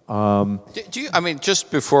 Do you, I mean,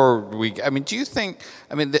 just before we, I mean, do you think,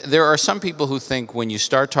 I mean, there are some people who think when you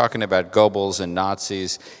start talking about Goebbels and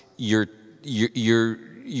Nazis, you're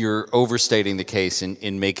overstating the case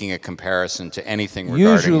in making a comparison to anything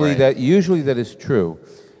regarding Usually that is true.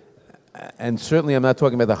 And certainly I'm not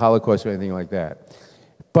talking about the Holocaust or anything like that.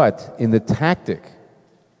 But in the tactic,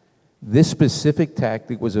 this specific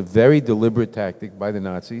tactic was a very deliberate tactic by the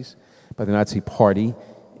Nazis, by the Nazi Party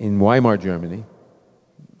in Weimar, Germany.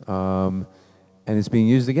 And it's being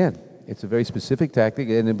used again. It's a very specific tactic,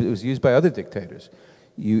 and it was used by other dictators.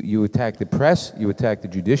 You attack the press, you attack the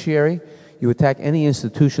judiciary, you attack any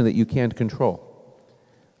institution that you can't control.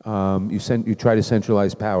 You try to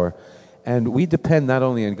centralize power. And we depend not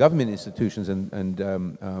only on government institutions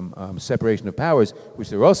and separation of powers, which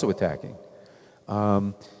they're also attacking,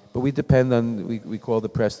 but we depend on, we call the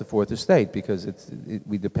press the fourth estate, because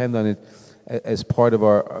we depend on it as part of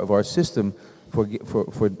our system for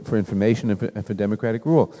information and for democratic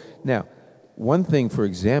rule. Now, one thing, for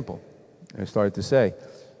example, I started to say,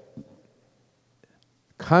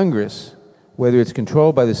 Congress, whether it's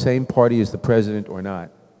controlled by the same party as the president or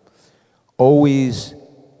not, always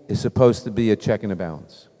is supposed to be a check and a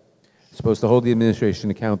balance. It's supposed to hold the administration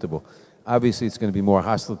accountable. Obviously, it's going to be more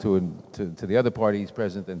hostile to the other parties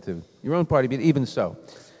present than to your own party, but even so.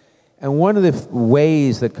 And one of the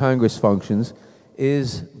ways that Congress functions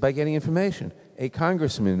is by getting information. A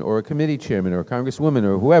congressman or a committee chairman or a congresswoman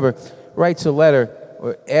or whoever writes a letter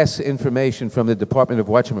or asks information from the Department of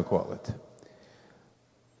whatchamacallit.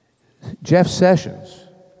 Jeff Sessions,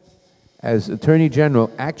 as Attorney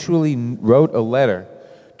General, actually wrote a letter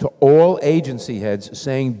to all agency heads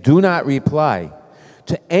saying, do not reply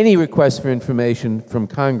to any request for information from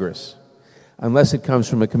Congress unless it comes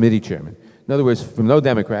from a committee chairman. In other words, from no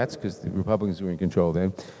Democrats, because the Republicans were in control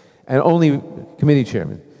then, and only committee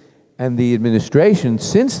chairman. And the administration,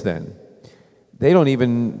 since then, they don't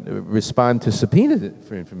even respond to subpoenas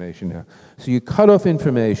for information now. So you cut off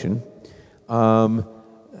information,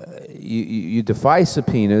 you defy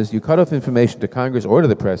subpoenas, you cut off information to Congress or to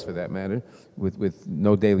the press for that matter, with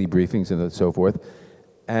no daily briefings and so forth.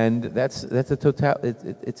 And that's a total.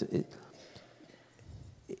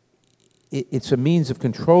 It's a means of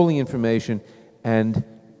controlling information and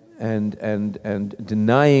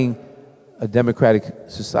denying a democratic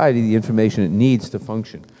society the information it needs to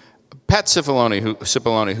function. Pat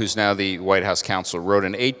Cipollone, who's now the White House counsel, wrote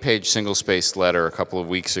an 8-page single-spaced letter a couple of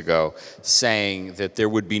weeks ago saying that there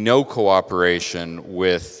would be no cooperation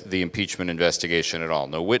with the impeachment investigation at all.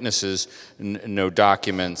 No witnesses, no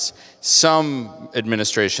documents. Some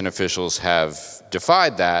administration officials have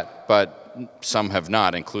defied that, but some have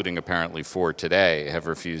not, including apparently 4 today, have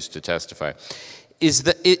refused to testify. Is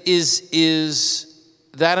that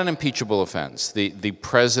an impeachable offense, the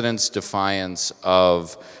president's defiance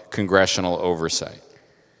of congressional oversight?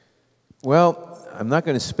 Well, I'm not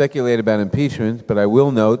going to speculate about impeachment, but I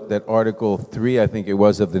will note that Article 3, I think it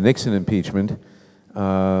was, of the Nixon impeachment,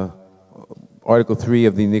 Article 3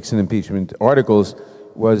 of the Nixon impeachment articles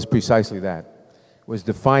was precisely that, was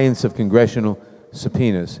defiance of congressional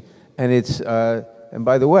subpoenas. And it's, and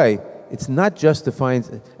by the way, it's not just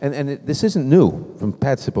defiance, this isn't new from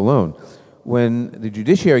Pat Cipollone. When the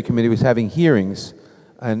Judiciary Committee was having hearings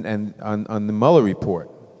on the Mueller report,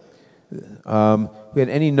 we had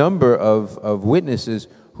any number of witnesses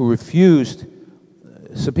who refused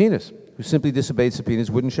subpoenas, who simply disobeyed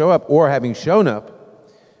subpoenas, wouldn't show up, or having shown up,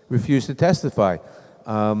 refused to testify.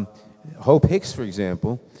 Hope Hicks, for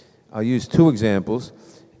example, I'll use 2 examples.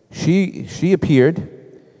 She appeared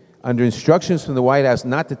under instructions from the White House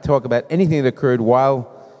not to talk about anything that occurred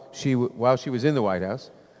while she was in the White House.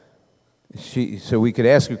 So we could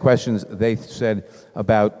ask her questions, they said,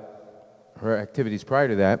 about her activities prior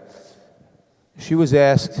to that. She was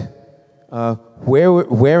asked,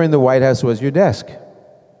 where in the White House was your desk?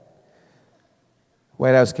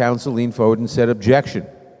 White House counsel leaned forward and said, objection.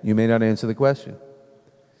 You may not answer the question.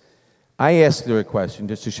 I asked her a question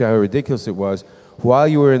just to show how ridiculous it was. While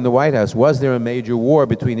you were in the White House, was there a major war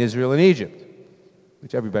between Israel and Egypt?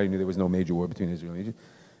 Which everybody knew there was no major war between Israel and Egypt.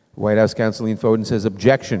 White House counsel leaned forward and says,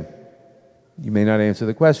 objection. You may not answer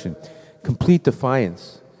the question. Complete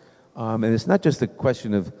defiance. And it's not just a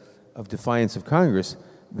question of defiance of Congress.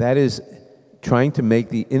 That is trying to make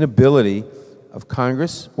the inability of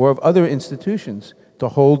Congress or of other institutions to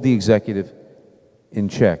hold the executive in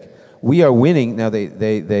check. We are winning. Now, the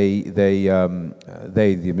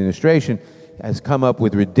administration has come up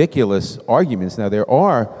with ridiculous arguments. Now, there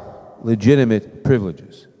are legitimate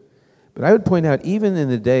privileges. But I would point out, even in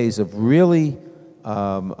the days of really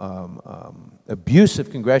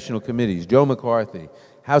abusive congressional committees, Joe McCarthy,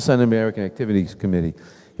 House Un-American Activities Committee,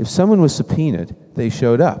 if someone was subpoenaed, they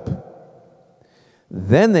showed up.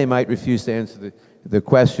 Then they might refuse to answer the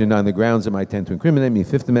question on the grounds it might tend to incriminate me,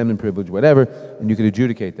 Fifth Amendment privilege, whatever, and you could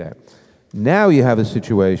adjudicate that. Now you have a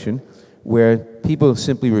situation where people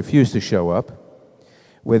simply refuse to show up,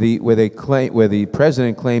 where the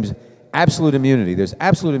president claims absolute immunity. There's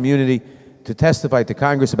absolute immunity to testify to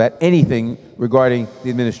Congress about anything regarding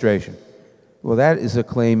the administration. Well, that is a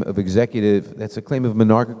claim of that's a claim of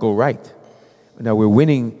monarchical right. Now we're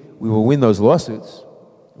winning, we will win those lawsuits.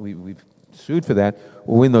 We've sued for that.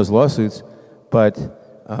 We'll win those lawsuits, but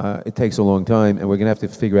it takes a long time, and we're going to have to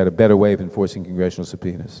figure out a better way of enforcing congressional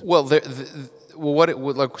subpoenas. Well,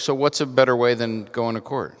 so what's a better way than going to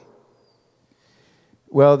court?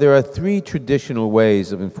 Well, there are 3 traditional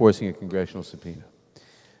ways of enforcing a congressional subpoena.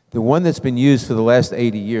 The one that's been used for the last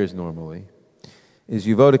 80 years normally is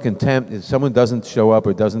you vote a contempt. If someone doesn't show up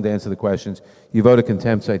or doesn't answer the questions, you vote a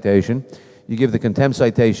contempt citation. You give the contempt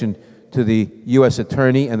citation to the U.S.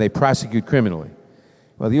 attorney, and they prosecute criminally.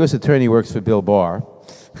 Well, the U.S. attorney works for Bill Barr,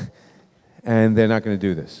 and they're not going to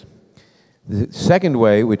do this. The second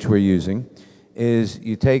way, which we're using, is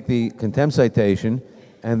you take the contempt citation,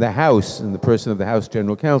 and the House, and the person of the House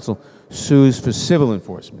General Counsel, sues for civil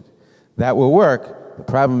enforcement. That will work. The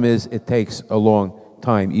problem is it takes a long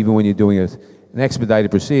time. Even when you're doing an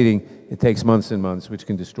expedited proceeding, it takes months and months, which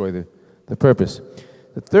can destroy the purpose.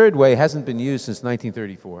 The third way hasn't been used since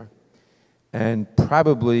 1934, and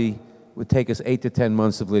probably would take us 8 to 10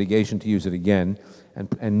 months of litigation to use it again,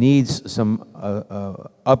 and needs some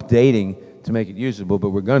updating to make it usable, but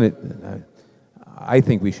we're going to, I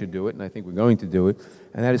think we should do it, and I think we're going to do it,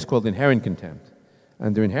 and that is called inherent contempt.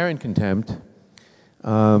 Under inherent contempt,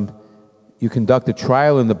 you conduct a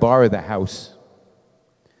trial in the bar of the House.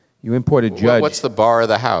 You import a judge. What's the bar of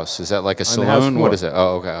the House? Is that like a saloon? What is it?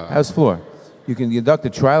 Oh, okay. House floor. You can conduct a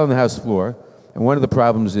trial on the House floor, and one of the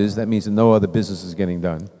problems is that means that no other business is getting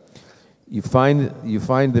done. You find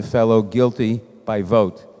the fellow guilty by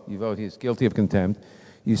vote. You vote he's guilty of contempt.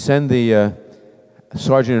 You send the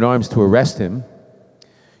sergeant-at-arms to arrest him.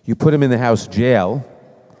 You put him in the House jail,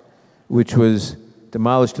 which was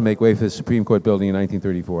demolished to make way for the Supreme Court building in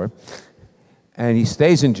 1934. And he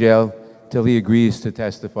stays in jail till he agrees to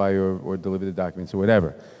testify or deliver the documents or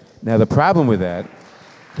whatever. Now, the problem with that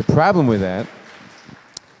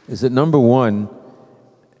is that, number one,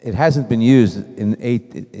 it hasn't been used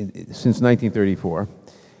since 1934,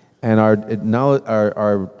 and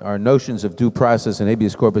our notions of due process and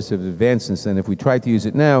habeas corpus have advanced since then. If we tried to use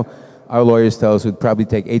it now, our lawyers tell us it would probably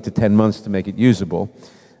take 8 to 10 months to make it usable,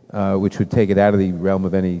 which would take it out of the realm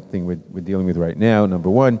of anything we're dealing with right now, number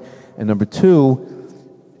one. And number two,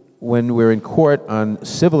 when we're in court on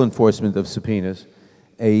civil enforcement of subpoenas,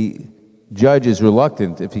 a judge is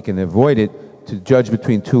reluctant, if he can avoid it, to judge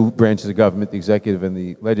between two branches of government, the executive and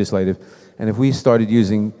the legislative. And if we started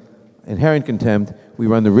using inherent contempt, we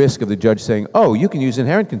run the risk of the judge saying, oh, you can use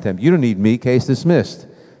inherent contempt. You don't need me, case dismissed.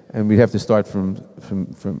 And we'd have to start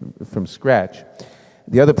from scratch.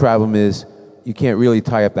 The other problem is you can't really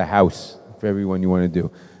tie up the House for everyone you want to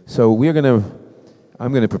do. So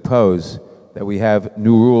I'm going to propose that we have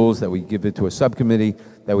new rules, that we give it to a subcommittee,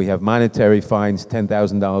 that we have monetary fines,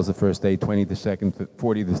 $10,000 the first day, $20 the second,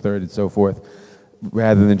 $40 the third, and so forth,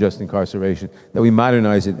 rather than just incarceration, that we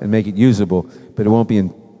modernize it and make it usable, but it won't be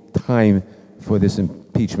in time for this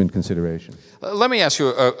impeachment consideration. Let me ask you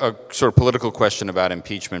a sort of political question about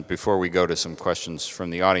impeachment before we go to some questions from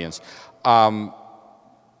the audience. There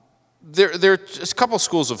are a couple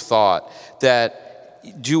schools of thought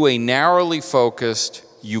that do a narrowly focused,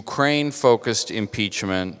 Ukraine-focused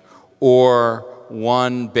impeachment, or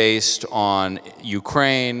one based on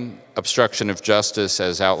Ukraine, obstruction of justice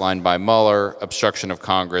as outlined by Mueller, obstruction of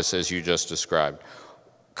Congress as you just described.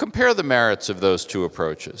 Compare the merits of those two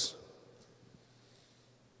approaches.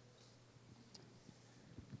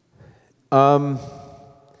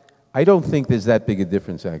 I don't think there's that big a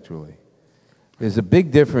difference, actually. There's a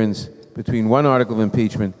big difference between one article of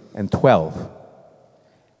impeachment and 12.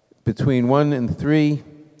 Between 1 and 3,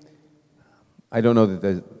 I don't know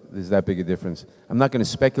that there's that big a difference. I'm not going to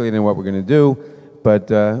speculate on what we're going to do, but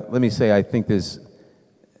let me say I think there's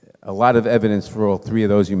a lot of evidence for all three of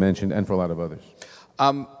those you mentioned and for a lot of others.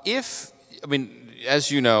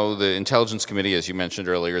 As you know, the Intelligence Committee, as you mentioned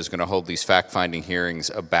earlier, is going to hold these fact-finding hearings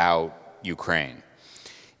about Ukraine.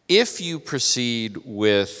 If you proceed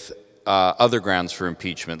with other grounds for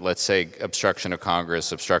impeachment, let's say obstruction of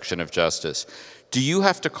Congress, obstruction of justice, do you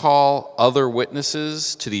have to call other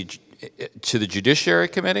witnesses to the Judiciary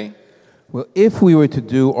Committee? Well, if we were to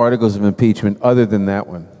do articles of impeachment other than that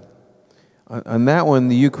one, on that one,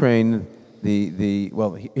 the Ukraine,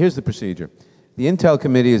 well, here's the procedure. The Intel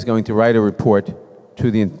Committee is going to write a report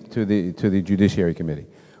to the Judiciary Committee.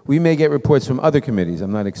 We may get reports from other committees.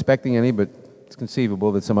 I'm not expecting any, but it's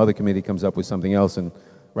conceivable that some other committee comes up with something else and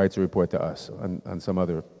writes a report to us on some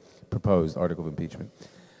other proposed article of impeachment.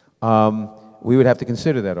 We would have to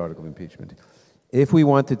consider that article of impeachment. If we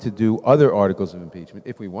wanted to do other articles of impeachment,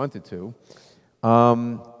 if we wanted to,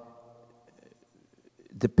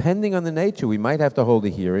 depending on the nature, we might have to hold a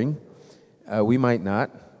hearing. We might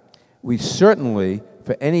not. We certainly,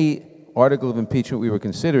 for any article of impeachment we were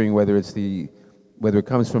considering, whether it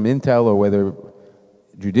comes from Intel or whether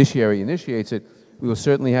Judiciary initiates it, we will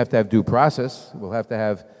certainly have to have due process. We'll have to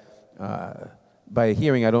have, by a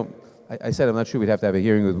hearing, I said I'm not sure we'd have to have a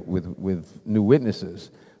hearing with new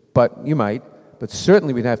witnesses, but you might. But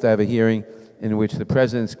certainly we'd have to have a hearing in which the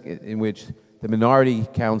minority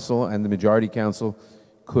counsel and the majority counsel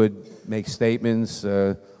could make statements,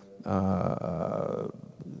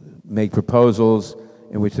 make proposals,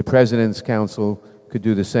 in which the president's counsel could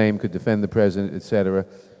do the same, could defend the president, et cetera.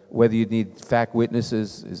 Whether you'd need fact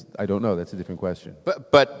witnesses I don't know. That's a different question.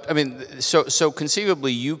 But I mean, so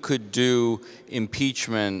conceivably you could do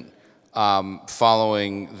impeachment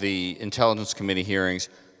following the Intelligence Committee hearings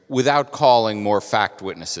without calling more fact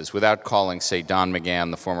witnesses, without calling, say, Don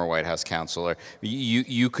McGahn, the former White House counselor.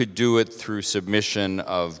 You could do it through submission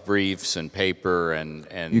of briefs and paper and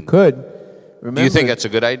You could. Remember, do you think that's a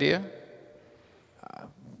good idea?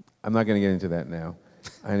 I'm not going to get into that now,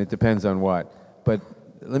 and it depends on what. But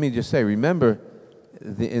let me just say, remember,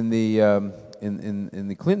 in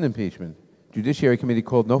the Clinton impeachment, Judiciary Committee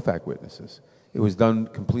called no fact witnesses. It was done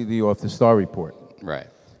completely off the Starr report. Right.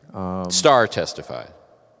 Starr testified.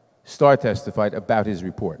 Starr testified about his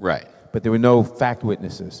report. Right. But there were no fact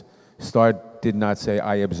witnesses. Starr did not say,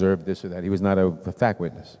 I observed this or that. He was not a fact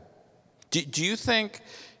witness. Do you think,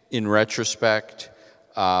 in retrospect,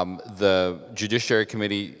 the Judiciary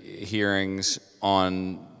Committee hearings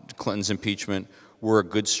on Clinton's impeachment were a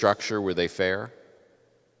good structure? Were they fair?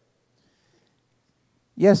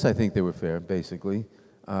 Yes, I think they were fair, basically.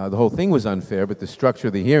 The whole thing was unfair, but the structure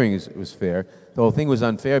of the hearing was fair. The whole thing was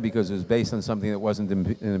unfair because it was based on something that wasn't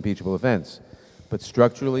an impeachable offense. But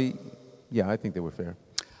structurally, yeah, I think they were fair.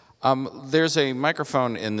 There's a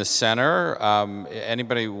microphone in the center.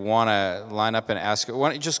 Anybody want to line up and ask? Why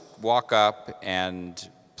don't you just walk up and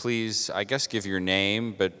please, I guess, give your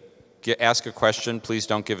name, but ask a question. Please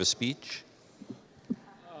don't give a speech.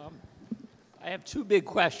 I have two big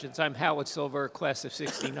questions. I'm Howard Silver, class of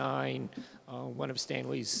 '69, one of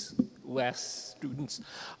Stanley's last students.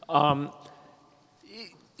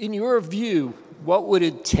 In your view, what would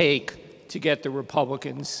it take to get the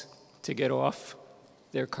Republicans to get off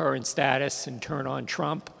their current status and turn on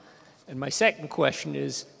Trump? And my second question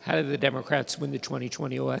is, how do the Democrats win the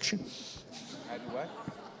 2020 election? How do what?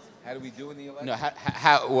 How do we do in the election?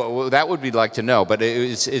 No, well, that would we'd like to know, but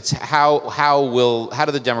it's how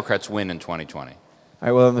do the Democrats win in 2020? All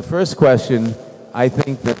right, well, on the first question, I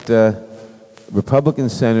think that Republican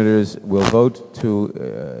senators will vote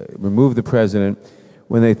to remove the president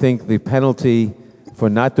when they think the penalty for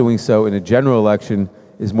not doing so in a general election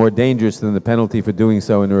is more dangerous than the penalty for doing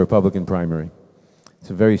so in a Republican primary. It's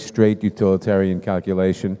a very straight utilitarian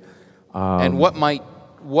calculation. And what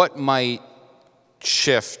might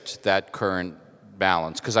shift that current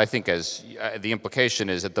balance? Because I think as the implication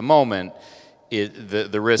is at the moment,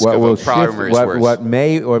 the risk of a primary is worse. What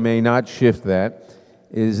may or may not shift that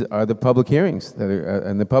are the public hearings that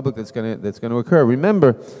and the public that's going to occur.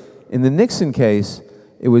 Remember, in the Nixon case,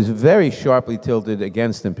 it was very sharply tilted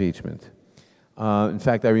against impeachment. In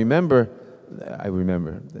fact, I remember, I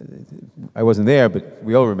wasn't there, but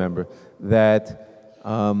we all remember, that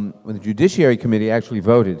when the Judiciary Committee actually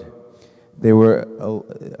voted, there were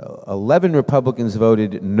 11 Republicans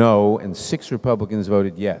voted no and 6 Republicans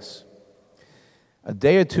voted yes. A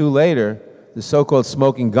day or two later, the so-called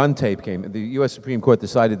smoking gun tape came. The U.S. Supreme Court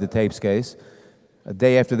decided the tapes case. A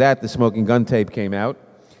day after that, the smoking gun tape came out.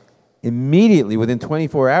 Immediately, within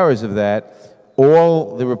 24 hours of that,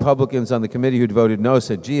 all the Republicans on the committee who'd voted no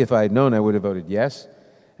said, gee, if I had known, I would have voted yes.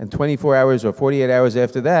 And 24 hours or 48 hours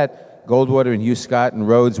after that, Goldwater and Hugh Scott and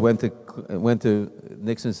Rhodes went to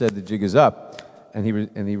Nixon and said the jig is up, and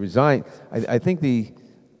he resigned. I think the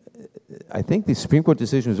Supreme Court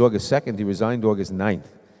decision was August 2nd. He resigned August 9th.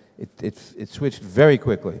 It switched very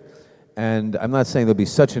quickly, and I'm not saying there'll be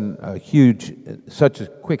such a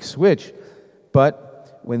quick switch,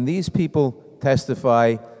 but when these people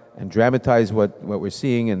testify and dramatize what we're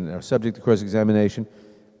seeing and are subject to cross-examination,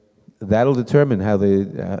 that'll determine how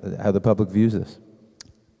the public views this.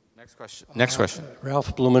 Next question.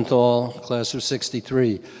 Ralph Blumenthal, class of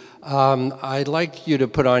 '63. I'd like you to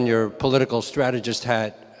put on your political strategist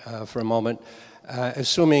hat for a moment.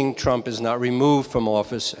 Assuming Trump is not removed from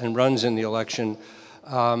office and runs in the election,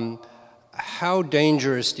 how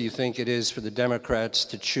dangerous do you think it is for the Democrats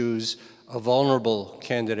to choose a vulnerable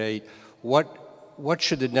candidate? What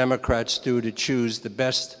should the Democrats do to choose the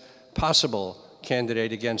best possible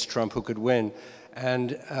candidate against Trump who could win?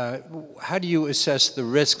 And how do you assess the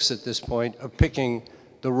risks at this point of picking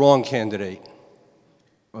the wrong candidate?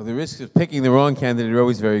 Well, the risks of picking the wrong candidate are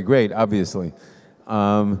always very great, obviously.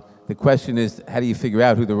 The question is, how do you figure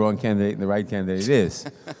out who the wrong candidate and the right candidate is?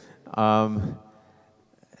 I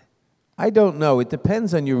don't know. It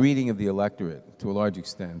depends on your reading of the electorate to a large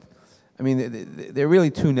extent. I mean, there are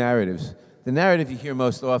really two narratives. The narrative you hear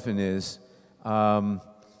most often is, you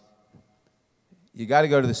got to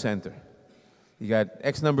go to the center. You got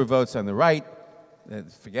X number of votes on the right,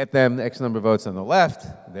 forget them, X number of votes on the left,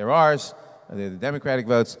 they're ours, they're the Democratic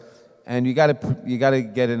votes, and you got to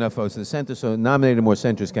get enough votes in the center, so nominate a more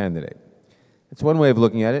centrist candidate. It's one way of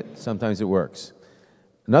looking at it. Sometimes it works.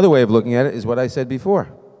 Another way of looking at it is what I said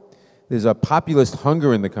before. There's a populist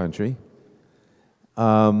hunger in the country.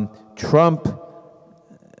 Trump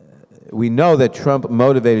We know that Trump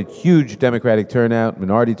motivated huge Democratic turnout,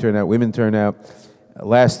 minority turnout, women turnout.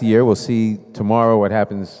 Last year, we'll see tomorrow what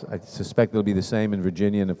happens. I suspect it'll be the same in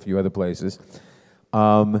Virginia and a few other places.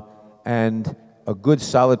 And a good,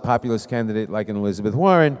 solid populist candidate like an Elizabeth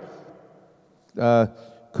Warren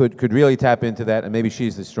could really tap into that, and maybe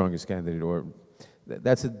she's the strongest candidate. Or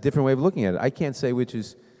that's a different way of looking at it. I can't say which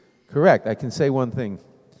is correct. I can say one thing,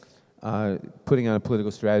 putting on a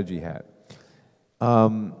political strategy hat.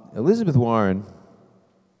 Elizabeth Warren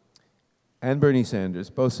and Bernie Sanders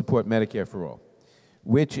both support Medicare for all,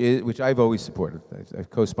 which I've always supported. I've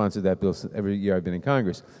co-sponsored that bill every year I've been in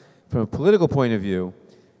Congress. From a political point of view,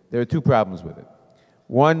 there are two problems with it.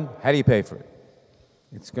 One, how do you pay for it?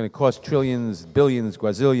 It's going to cost trillions, billions,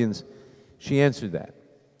 gazillions. She answered that.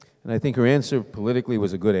 And I think her answer politically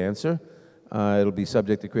was a good answer. It'll be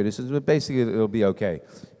subject to criticism, but basically it'll be okay.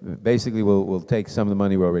 Basically, we'll take some of the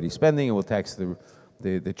money we're already spending and we'll tax the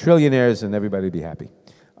trillionaires and everybody will be happy.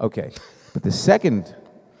 Okay. But the second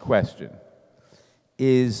question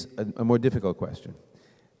is a more difficult question.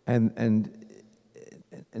 And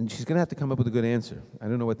she's going to have to come up with a good answer. I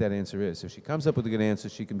don't know what that answer is. If she comes up with a good answer,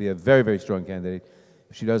 she can be a very, very strong candidate.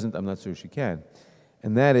 If she doesn't, I'm not sure she can.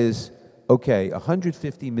 And that is, okay,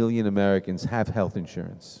 150 million Americans have health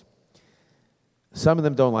insurance. Some of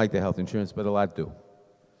them don't like the health insurance, but a lot do.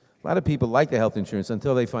 A lot of people like the health insurance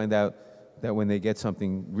until they find out that when they get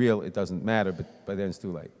something real, it doesn't matter, but by then it's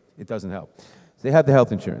too late. It doesn't help. So they have the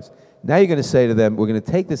health insurance. Now you're going to say to them, we're going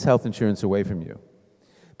to take this health insurance away from you,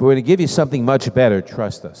 but we're going to give you something much better.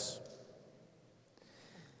 Trust us.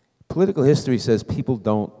 Political history says people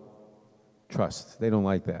don't trust. They don't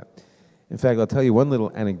like that. In fact, I'll tell you one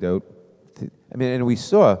little anecdote. And we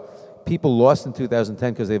saw people lost in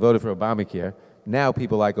 2010 because they voted for Obamacare. Now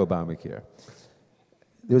people like Obamacare.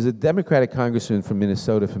 There was a Democratic congressman from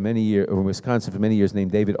Minnesota for many years, or Wisconsin for many years,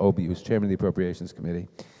 named David Obey, who was chairman of the Appropriations Committee.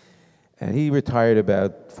 And he retired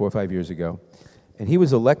about 4 or 5 years ago. And he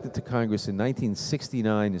was elected to Congress in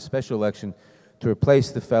 1969, a special election, to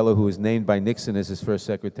replace the fellow who was named by Nixon as his first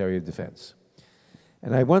Secretary of Defense.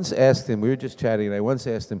 And I once asked him, we were just chatting, and I once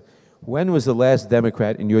asked him, when was the last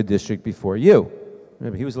Democrat in your district before you?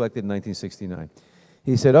 Remember, he was elected in 1969.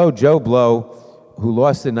 He said, oh, Joe Blow, who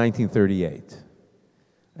lost in 1938.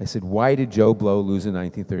 I said, why did Joe Blow lose in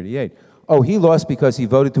 1938? Oh, he lost because he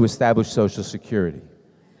voted to establish Social Security.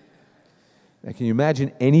 Now, can you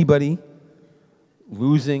imagine anybody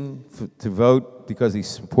losing to vote because he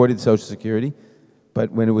supported Social Security,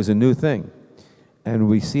 but when it was a new thing? And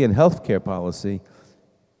we see in healthcare policy,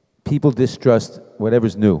 people distrust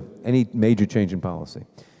whatever's new, any major change in policy.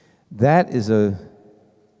 That is a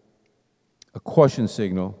caution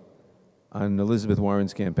signal on Elizabeth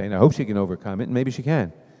Warren's campaign. I hope she can overcome it, and maybe she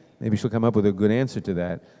can. Maybe she'll come up with a good answer to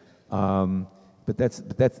that. But that's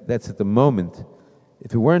at the moment.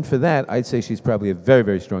 If it weren't for that, I'd say she's probably a very,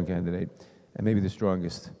 very strong candidate, and maybe the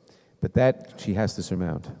strongest. But that she has to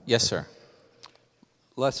surmount. Yes, sir.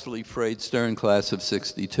 Leslie Freyd, Stern, class of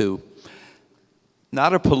 '62.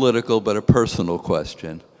 Not a political, but a personal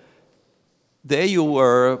question. There you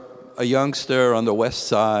were, a youngster on the West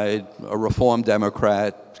Side, a Reform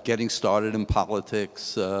Democrat, getting started in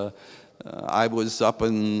politics. I was up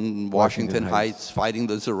in Washington Heights fighting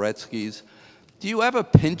the Zaretsky's. Do you ever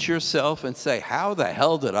pinch yourself and say, how the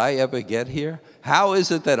hell did I ever get here? How is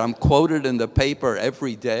it that I'm quoted in the paper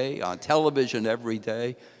every day, on television every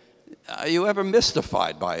day? Are you ever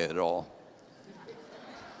mystified by it at all?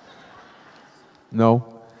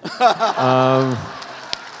 No.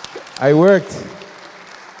 I worked.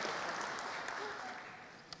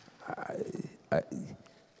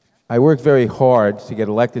 I worked very hard to get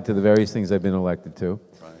elected to the various things I've been elected to.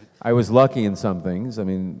 Right. I was lucky in some things. I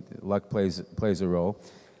mean, luck plays a role.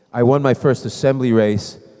 I won my first assembly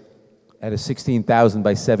race at a 16,000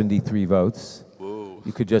 by 73 votes. Whoa.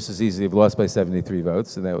 You could just as easily have lost by 73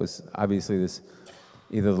 votes, and that was obviously this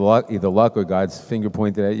either luck or God's finger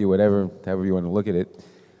pointed at you, however you want to look at it.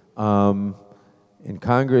 In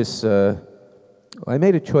Congress, I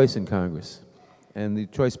made a choice in Congress, and the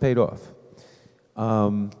choice paid off.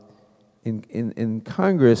 In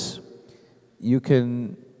Congress,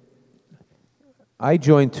 I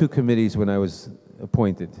joined 2 committees when I was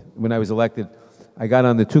appointed. When I was elected, I got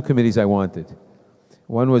on the 2 committees I wanted.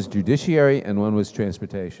 One was Judiciary and one was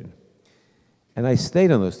Transportation. And I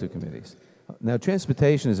stayed on those 2 committees. Now,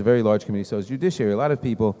 Transportation is a very large committee, so is Judiciary. A lot of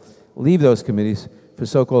people leave those committees for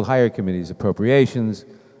so-called higher committees, Appropriations,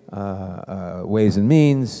 Ways and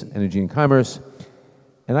Means, Energy and Commerce.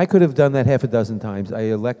 And I could have done that half a dozen times. I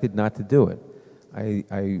elected not to do it.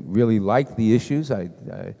 I really liked the issues,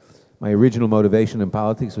 My original motivation in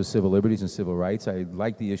politics was civil liberties and civil rights. I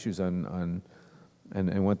liked the issues and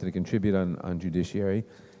wanted to contribute on judiciary.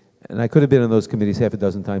 And I could have been on those committees half a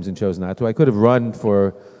dozen times and chose not to. I could have run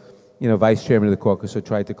for, vice chairman of the caucus or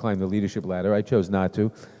tried to climb the leadership ladder. I chose not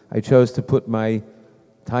to. I chose to put my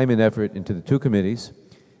time and effort into the two committees,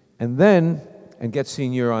 and get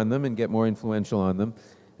senior on them and get more influential on them.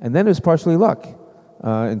 And then it was partially luck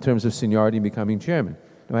in terms of seniority and becoming chairman.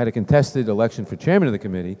 Now, I had a contested election for chairman of the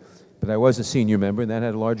committee, but I was a senior member, and that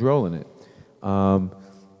had a large role in it.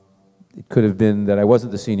 It could have been that I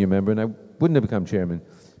wasn't the senior member, and I wouldn't have become chairman.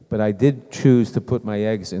 But I did choose to put my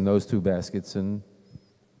eggs in those two baskets, and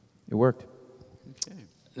it worked. Okay.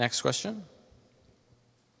 Next question.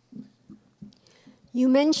 You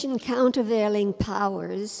mentioned countervailing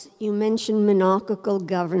powers. You mentioned monarchical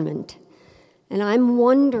government. And I'm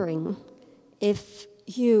wondering if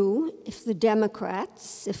the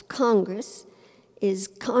Democrats, if Congress is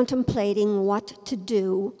contemplating what to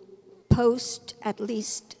do post at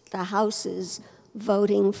least the House's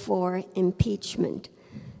voting for impeachment.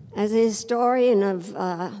 As a historian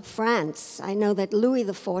of France, I know that Louis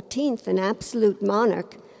XIV, an absolute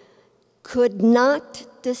monarch, could not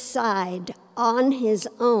decide on his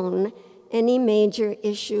own any major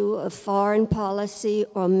issue of foreign policy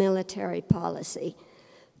or military policy.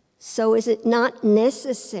 So is it not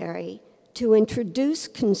necessary to introduce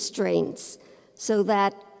constraints so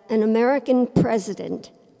that an American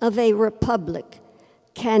president of a republic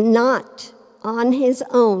cannot, on his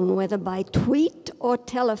own, whether by tweet or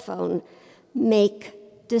telephone, make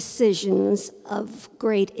decisions of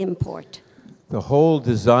great import? The whole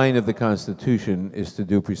design of the Constitution is to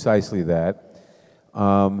do precisely that.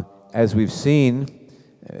 As we've seen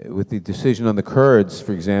with the decision on the Kurds,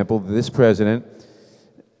 for example, this president,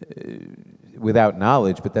 without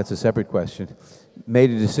knowledge, but that's a separate question, made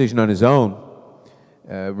a decision on his own,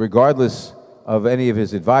 regardless of any of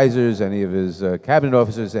his advisors, any of his cabinet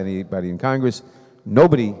officers, anybody in Congress.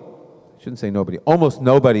 Nobody, I shouldn't say nobody, almost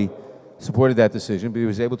nobody supported that decision, but he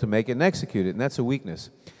was able to make it and execute it, and that's a weakness.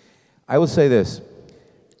 I will say this.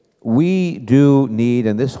 We do need,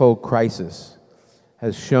 and this whole crisis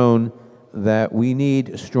has shown that we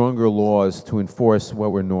need stronger laws to enforce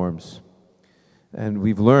what were norms. And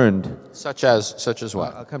we've learned... Such as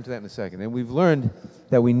what? I'll come to that in a second. And we've learned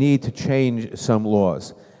that we need to change some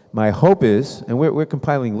laws. My hope is, and we're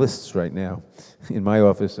compiling lists right now in my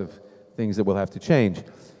office of things that we'll have to change.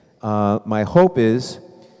 My hope is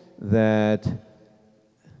that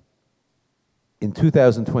in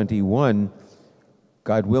 2021,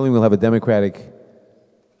 God willing, we'll have a Democratic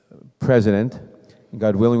president, and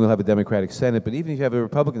God willing, we'll have a Democratic Senate, but even if you have a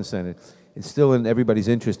Republican Senate, it's still in everybody's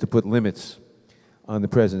interest to put limits on the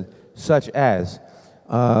president, such as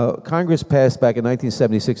Congress passed back in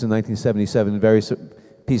 1976 and 1977 various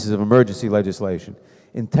pieces of emergency legislation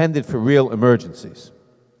intended for real emergencies.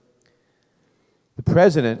 The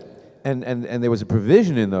president, and there was a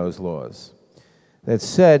provision in those laws that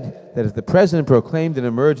said that if the president proclaimed an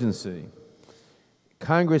emergency,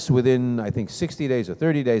 Congress within, I think, 60 days or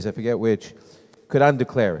 30 days, I forget which, could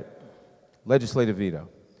undeclare it. Legislative veto.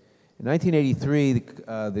 In 1983,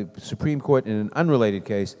 the Supreme Court, in an unrelated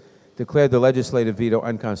case, declared the legislative veto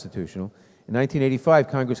unconstitutional. In 1985,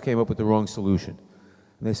 Congress came up with the wrong solution.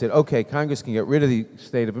 And they said, okay, Congress can get rid of the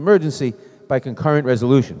state of emergency by concurrent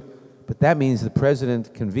resolution. But that means the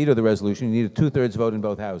president can veto the resolution. You need a two-thirds vote in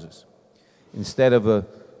both houses instead of a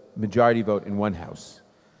majority vote in one house.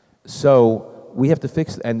 So we have to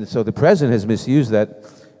fix, and so the president has misused that.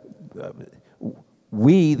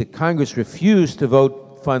 The Congress, refused to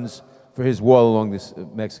vote funds for his wall along this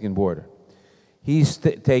Mexican border. He's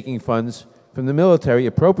taking funds from the military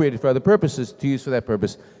appropriated for other purposes to use for that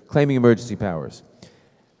purpose, claiming emergency powers.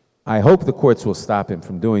 I hope the courts will stop him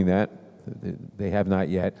from doing that. They have not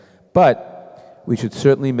yet. But we should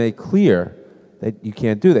certainly make clear that you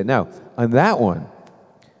can't do that. Now, on that one,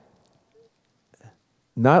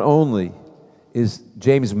 not only is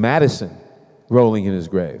James Madison rolling in his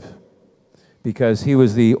grave, because he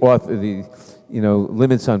was the author of the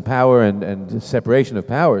limits on power and separation of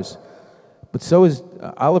powers, but so is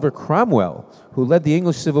Oliver Cromwell, who led the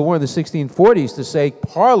English Civil War in the 1640s to say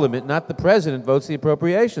Parliament, not the President, votes the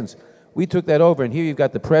appropriations. We took that over, and here you've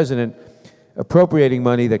got the President appropriating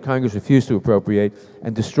money that Congress refused to appropriate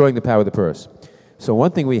and destroying the power of the purse. So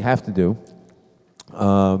one thing we have to do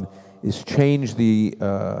is change the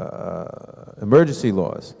emergency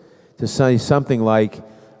laws to say something like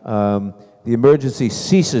the emergency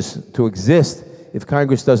ceases to exist if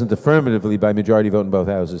Congress doesn't affirmatively, by majority vote in both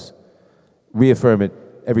houses, reaffirm it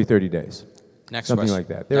every 30 days. Next something question.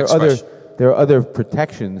 like that. There are other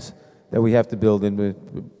protections that we have to build in.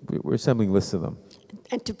 We're assembling lists of them.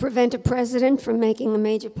 And to prevent a president from making a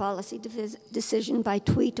major policy decision by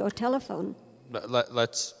tweet or telephone.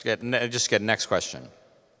 Let's just get next question.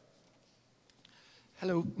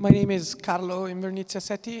 Hello, my name is Carlo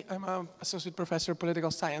Invernizia-Setti. I'm an associate professor of political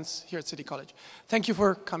science here at City College. Thank you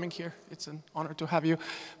for coming here. It's an honor to have you.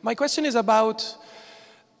 My question is about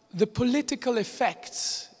the political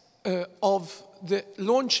effects of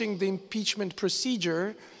launching the impeachment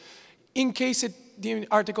procedure in case the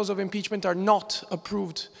articles of impeachment are not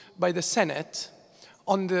approved by the Senate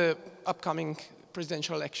on the upcoming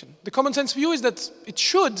presidential election. The common sense view is that it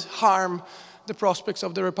should harm the prospects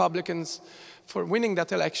of the Republicans for winning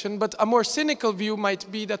that election, but a more cynical view might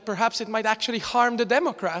be that perhaps it might actually harm the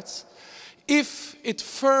Democrats if it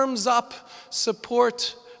firms up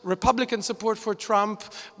Republican support for Trump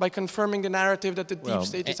by confirming the narrative that the deep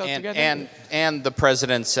state is out to get him. And the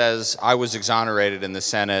president says, I was exonerated in the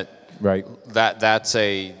Senate. Right. That's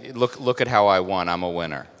a, look at how I won, I'm a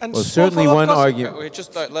winner. And well, certainly one argument. Okay,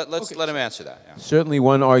 just let him answer that. Yeah. Certainly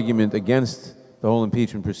one argument against the whole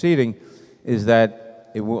impeachment proceeding is that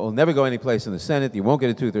it will never go anyplace in the Senate. You won't get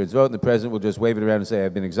a two-thirds vote, and the president will just wave it around and say,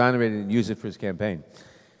 I've been exonerated, and use it for his campaign.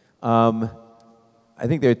 I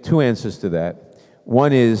think there are two answers to that.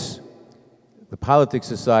 One is, the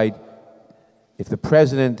politics aside, if the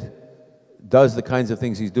president does the kinds of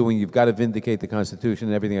things he's doing, you've got to vindicate the Constitution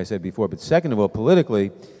and everything I said before. But second of all,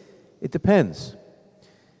 politically, it depends.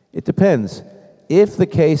 It depends. If the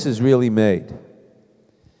case is really made,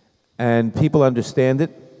 and people understand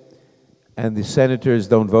it, and the senators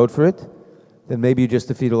don't vote for it, then maybe you just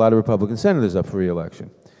defeat a lot of Republican senators up for re-election.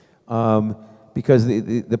 Because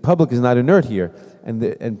the public is not inert here.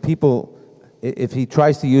 And people, if he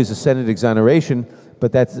tries to use a Senate exoneration,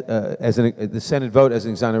 but that's the Senate vote as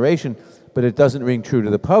an exoneration, but it doesn't ring true to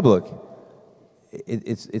the public,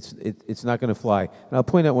 it's not going to fly. And I'll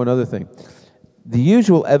point out one other thing. The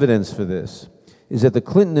usual evidence for this is that the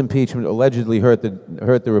Clinton impeachment allegedly hurt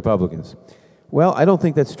the Republicans. Well, I don't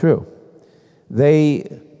think that's true. The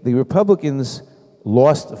Republicans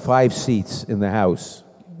lost 5 seats in the House,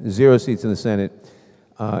 0 seats in the Senate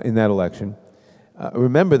in that election.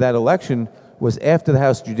 Remember, that election was after the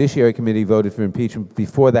House Judiciary Committee voted for impeachment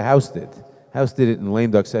before the House did. The House did it in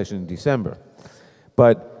lame duck session in December.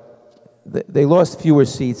 But they lost fewer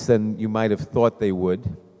seats than you might have thought they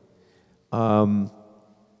would. Or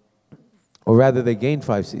rather, they gained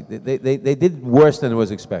 5 seats. They did worse than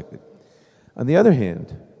was expected. On the other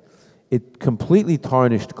hand, it completely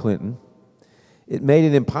tarnished Clinton. It made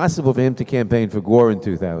it impossible for him to campaign for Gore in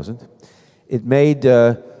 2000. It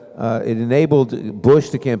enabled Bush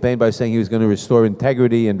to campaign by saying he was going to restore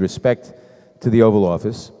integrity and respect to the Oval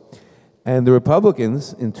Office. And the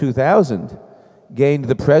Republicans in 2000 gained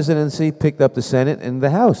the presidency, picked up the Senate and the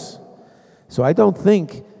House. So I don't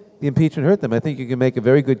think the impeachment hurt them. I think you can make a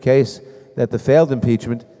very good case that the failed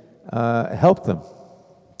impeachment helped them.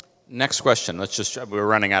 Next question. We're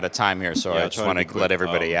running out of time here, so I just want to let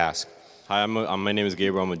everybody ask. Hi, my name is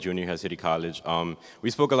Gabriel. I'm a junior here at City College. We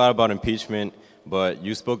spoke a lot about impeachment, but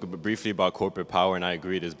you spoke briefly about corporate power, and I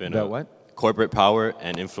agree there's been corporate power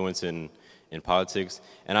and influence in politics.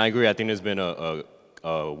 And I agree, I think there's been a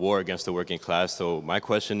war against the working class. So my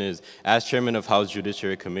question is, as chairman of House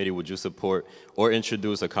Judiciary Committee, would you support or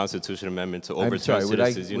introduce a constitutional amendment to overturn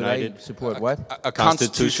Citizens United? Would I support what? A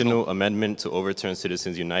constitutional amendment to overturn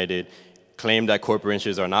Citizens United, claim that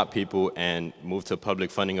corporations are not people, and move to public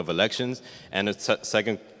funding of elections? And the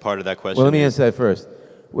second part of that question Well, let me answer that first.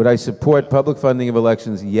 Would I support public funding of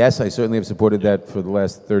elections? Yes, I certainly have supported that for the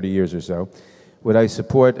last 30 years or so. Would I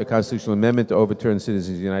support a constitutional amendment to overturn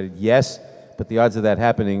Citizens United? Yes, but the odds of that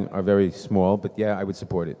happening are very small, but yeah, I would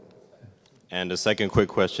support it. And the second quick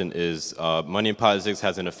question is, money in politics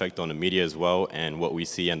has an effect on the media as well, and what we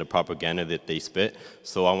see and the propaganda that they spit.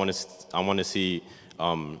 So I want to see,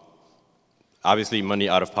 obviously, money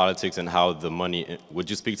out of politics and how the money, would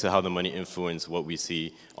you speak to how the money influence what we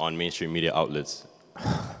see on mainstream media outlets?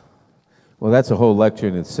 Well, that's a whole lecture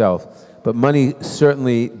in itself. But money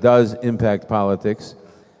certainly does impact politics,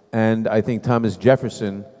 and I think Thomas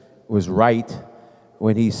Jefferson was right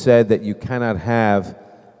when he said that you cannot have,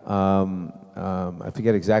 I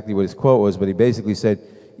forget exactly what his quote was, but he basically said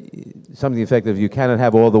something to the effect of, you cannot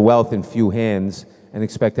have all the wealth in few hands and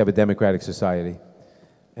expect to have a democratic society.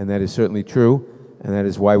 And that is certainly true, and that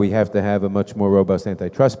is why we have to have a much more robust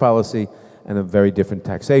antitrust policy and a very different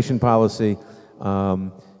taxation policy,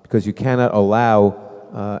 because you cannot allow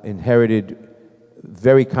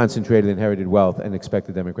very concentrated inherited wealth and expect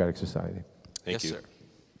a democratic society. Thank you. Sir.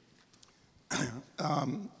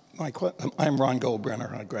 I'm Ron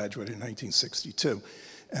Goldbrenner. I graduated in 1962.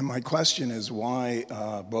 And my question is why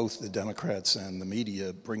both the Democrats and the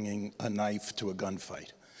media bringing a knife to a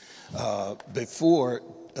gunfight? Before,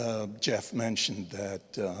 Jeff mentioned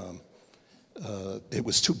that it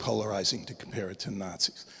was too polarizing to compare it to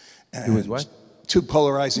Nazis. And it was what? Too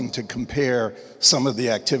polarizing to compare some of the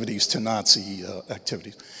activities to Nazi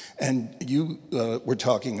activities. And you were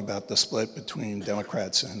talking about the split between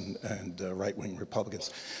Democrats and right-wing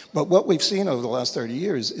Republicans. But what we've seen over the last 30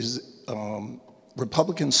 years is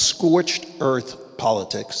Republican scorched earth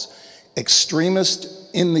politics,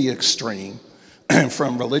 extremist in the extreme,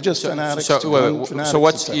 from religious fanatics to gun fanatics. So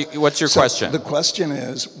what's your question? The question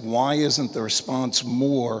is, why isn't the response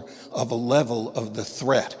more of a level of the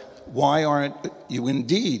threat? Why aren't you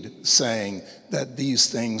indeed saying that these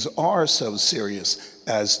things are so serious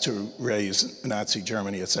as to raise Nazi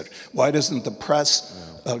Germany, et cetera? Why doesn't the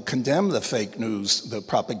press condemn the fake news, the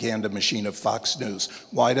propaganda machine of Fox News?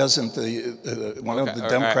 Why doesn't one of the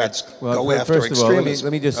Democrats go after first extremists? Of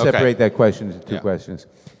all, let me just separate that question into two questions.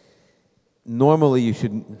 Normally, you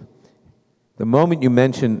should, the moment you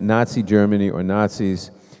mention Nazi Germany or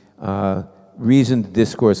Nazis, reasoned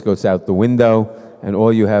discourse goes out the window, and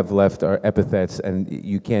all you have left are epithets, and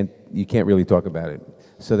you can't really talk about it.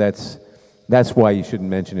 So that's why you shouldn't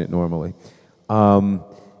mention it normally.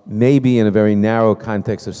 Maybe in a very narrow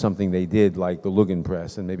context of something they did, like the Lugan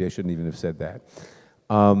Press, and maybe I shouldn't even have said that.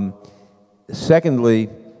 Secondly,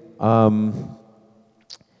 I'm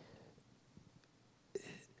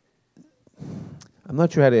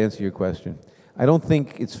not sure how to answer your question. I don't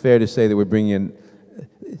think it's fair to say that we're bringing in,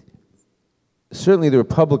 certainly the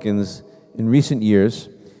Republicans in recent years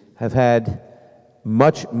have had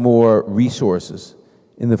much more resources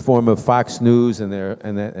in the form of Fox News and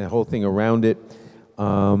the whole thing around it.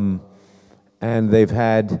 And they've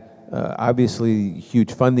had, obviously,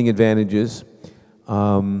 huge funding advantages.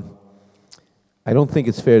 I don't think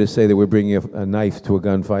it's fair to say that we're bringing a knife to a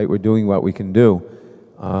gunfight. We're doing what we can do.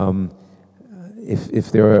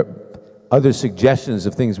 If there are other suggestions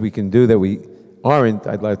of things we can do that we aren't,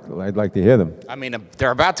 I'd like to hear them. I mean, they're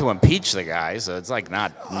about to impeach the guy, so it's like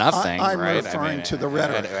nothing, I'm right? referring to the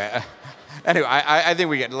rhetoric. Anyway, I think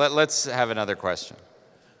we get. Let's have another question.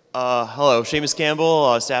 Hello, Seamus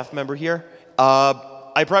Campbell, staff member here.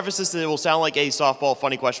 I preface this that it will sound like a softball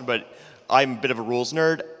funny question, but I'm a bit of a rules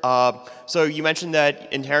nerd. So you mentioned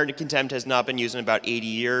that inherent contempt has not been used in about 80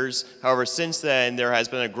 years. However, since then, there has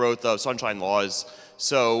been a growth of sunshine laws.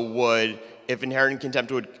 So if inherent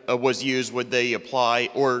contempt was used, would they apply,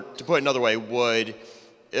 or to put it another way, would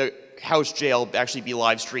House jail actually be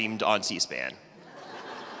live streamed on C-SPAN?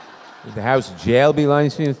 Would the House jail be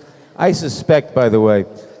live streamed? I suspect, by the way,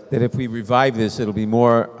 that if we revive this, it'll be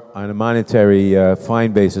more on a monetary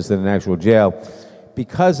fine basis than an actual jail,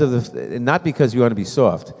 because of not because you want to be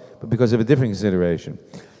soft, but because of a different consideration.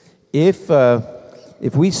 If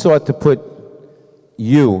we sought to put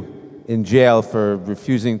you in jail for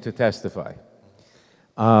refusing to testify,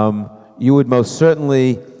 you would most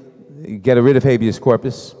certainly get rid of habeas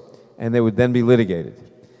corpus, and they would then be litigated.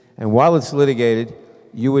 And while it's litigated,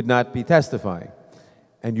 you would not be testifying.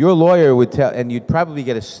 And your lawyer would tell, and you'd probably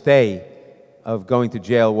get a stay of going to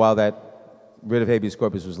jail while that writ of habeas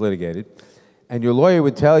corpus was litigated. And your lawyer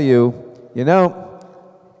would tell you, you know,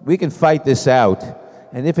 we can fight this out.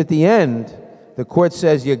 And if at the end the court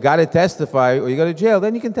says you got to testify or you go to jail,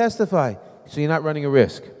 then you can testify. So you're not running a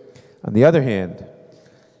risk. On the other hand,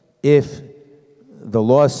 if the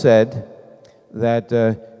law said that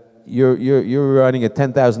you're running a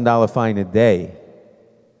 $10,000 fine a day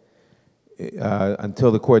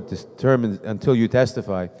until the court determines, until you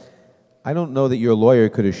testify, I don't know that your lawyer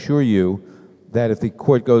could assure you that if the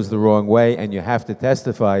court goes the wrong way and you have to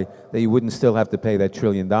testify, that you wouldn't still have to pay that $1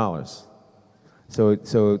 trillion.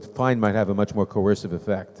 So fine might have a much more coercive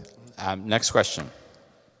effect. Next question.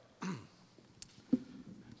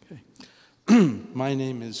 My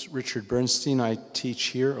name is Richard Bernstein. I teach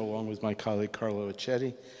here along with my colleague Carlo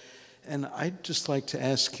Accetti. And I'd just like to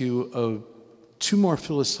ask you two more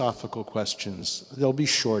philosophical questions. They'll be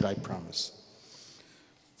short, I promise.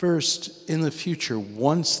 First, in the future,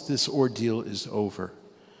 once this ordeal is over,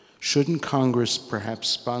 shouldn't Congress perhaps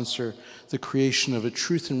sponsor the creation of a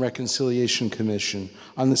Truth and Reconciliation Commission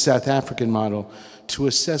on the South African model to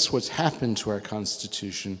assess what's happened to our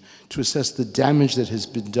Constitution, to assess the damage that has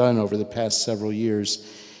been done over the past several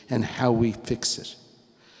years, and how we fix it?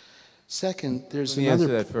 Second, there's another... Let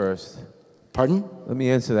me answer that first. Pardon? Let me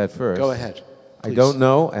answer that first. Go ahead. Please. I don't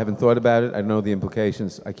know. I haven't thought about it. I don't know the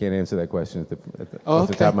implications. I can't answer that question off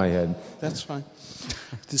the top of my head. That's fine.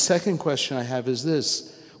 The second question I have is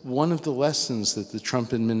this. One of the lessons that the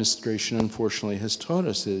Trump administration, unfortunately, has taught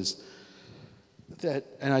us is that,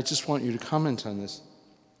 and I just want you to comment on this,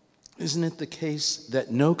 isn't it the case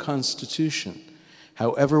that no constitution,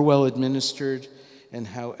 however well administered and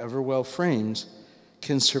however well framed,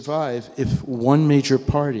 can survive if one major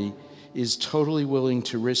party is totally willing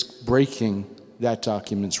to risk breaking that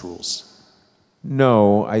document's rules?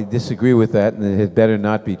 No, I disagree with that, and it had better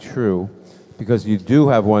not be true, because you do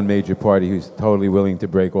have one major party who's totally willing to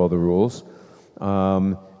break all the rules,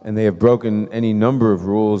 and they have broken any number of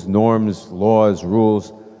rules, norms, laws,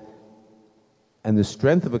 rules. And the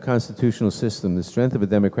strength of a constitutional system, the strength of a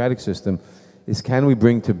democratic system, is can we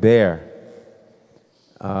bring to bear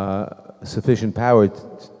sufficient power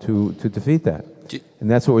to defeat that? And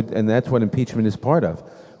that's what impeachment is part of.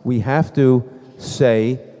 We have to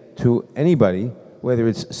say to anybody, whether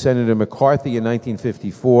it's Senator McCarthy in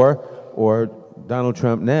 1954 or Donald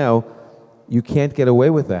Trump now, you can't get away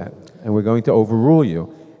with that, and we're going to overrule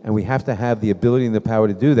you. And we have to have the ability and the power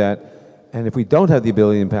to do that. And if we don't have the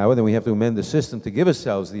ability and power, then we have to amend the system to give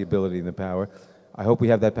ourselves the ability and the power. I hope we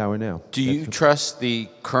have that power now. Do you trust the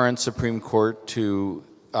current Supreme Court to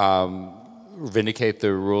vindicate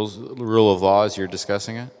the rule of law as you're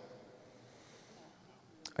discussing it?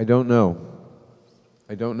 I don't know.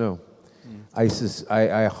 I don't know. I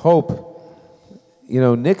hope,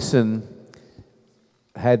 Nixon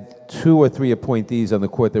had 2 or 3 appointees on the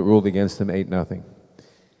court that ruled against him 8-0.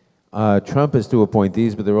 Trump has 2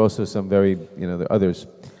 appointees, but there are also some there are others.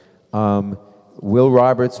 Will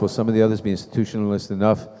Roberts, will some of the others be institutionalist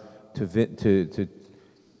enough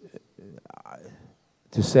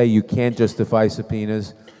to say you can't justify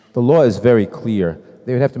subpoenas? The law is very clear.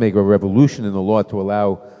 They would have to make a revolution in the law to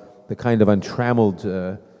allow the kind of untrammeled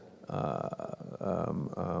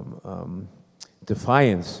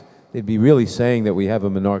defiance. They'd be really saying that we have a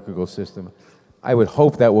monarchical system. I would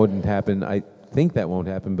hope that wouldn't happen. I think that won't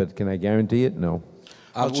happen, but can I guarantee it? No.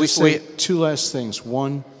 I'll just say 2 last things.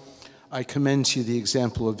 One, I commend to you the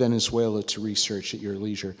example of Venezuela to research at your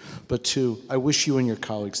leisure. But 2, I wish you and your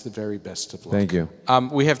colleagues the very best of luck. Thank you.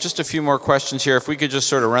 We have just a few more questions here. If we could just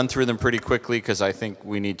sort of run through them pretty quickly, because I think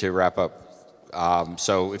we need to wrap up.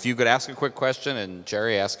 So if you could ask a quick question, and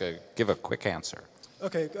Jerry, give a quick answer.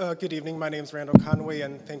 Okay, good evening. My name is Randall Conway,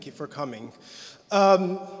 and thank you for coming.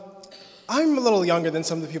 I'm a little younger than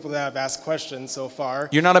some of the people that have asked questions so far.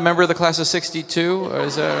 You're not a member of the class of '62, or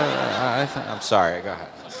is there? I'm sorry. Go ahead.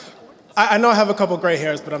 I know I have a couple gray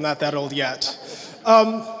hairs, but I'm not that old yet.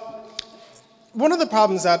 One of the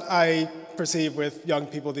problems that I perceive with young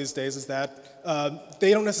people these days is that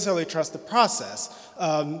they don't necessarily trust the process.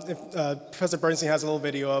 Professor Bernstein has a little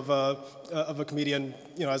video of a comedian,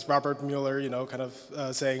 as Robert Mueller, kind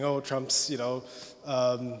of saying, "Oh, Trump's,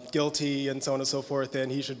 guilty," and so on and so forth,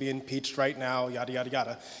 and he should be impeached right now, yada yada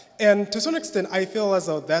yada. And to some extent, I feel as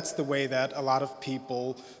though that's the way that a lot of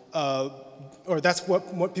people, or that's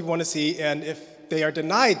what people want to see. And if they are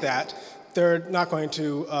denied that, they're not going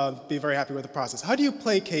to be very happy with the process. How do you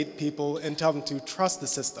placate people and tell them to trust the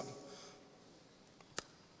system?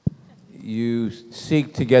 You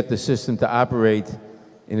seek to get the system to operate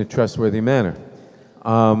in a trustworthy manner.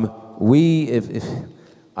 I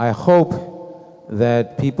hope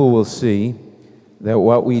that people will see that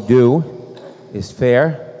what we do is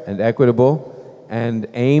fair and equitable and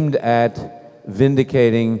aimed at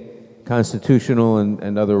vindicating constitutional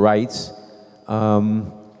and other rights.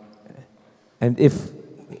 And if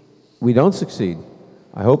we don't succeed,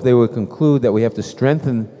 I hope they will conclude that we have to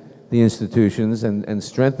strengthen the institutions and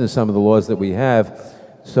strengthen some of the laws that we have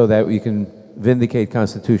so that we can vindicate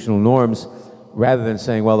constitutional norms rather than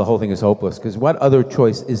saying, well, the whole thing is hopeless. Because what other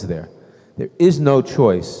choice is there? There is no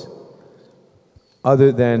choice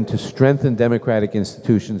other than to strengthen democratic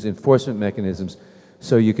institutions, enforcement mechanisms,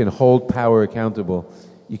 so you can hold power accountable.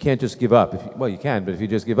 You can't just give up. Well, you can, but if you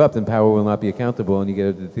just give up, then power will not be accountable and you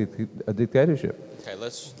get a dictatorship. Okay,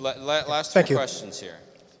 last 3 questions here.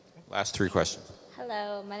 Last 3 questions.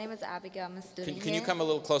 Hello, my name is Abigail. I'm a student Can you come a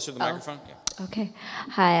little closer to the microphone? Yeah. Okay.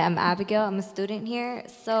 Hi, I'm Abigail. I'm a student here.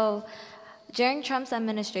 So during Trump's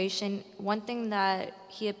administration, one thing that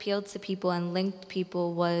he appealed to people and linked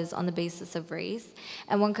people was on the basis of race.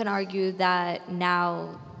 And one can argue that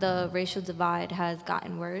now the racial divide has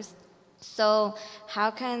gotten worse. So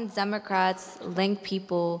how can Democrats link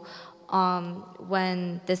people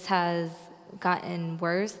when this has gotten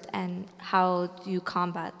worse, and how do you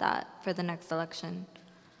combat that for the next election?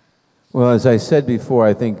 Well, as I said before,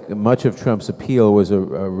 I think much of Trump's appeal was a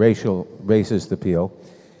racist appeal,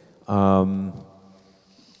 and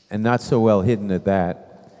not so well hidden at that.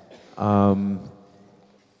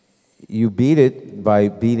 You beat it by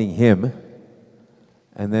beating him,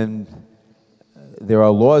 and then there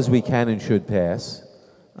are laws we can and should pass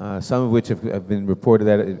some of which have been reported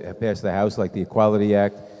that have passed the House, like the Equality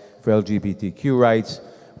Act for LGBTQ rights.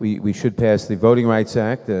 We should pass the Voting Rights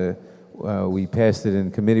Act. We passed it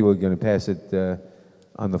in committee. We're going to pass it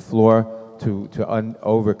on the floor to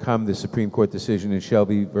overcome the Supreme Court decision in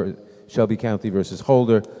Shelby County versus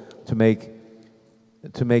Holder to make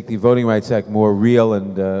the Voting Rights Act more real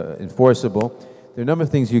and enforceable. There are a number of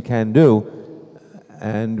things you can do,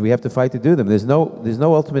 and we have to fight to do them. There's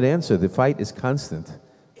no ultimate answer. The fight is constant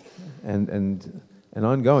and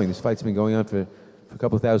ongoing. This fight's been going on for a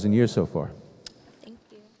couple of thousand years so far.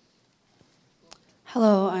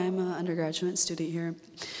 Hello, I'm an undergraduate student here.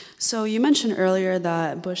 So you mentioned earlier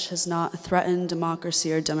that Bush has not threatened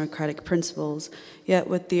democracy or democratic principles, yet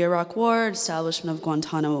with the Iraq War, establishment of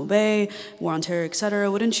Guantanamo Bay, war on terror, etc.,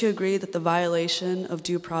 wouldn't you agree that the violation of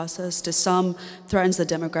due process to some threatens the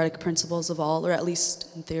democratic principles of all, or at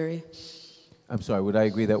least in theory? I'm sorry, would I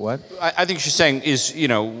agree that what? I think she's saying is,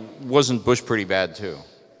 wasn't Bush pretty bad too?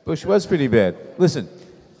 Bush was pretty bad. Listen,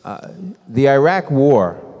 the Iraq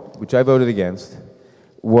War, which I voted against,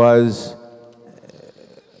 was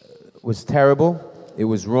terrible, it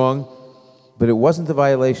was wrong, but it wasn't the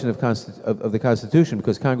violation of the Constitution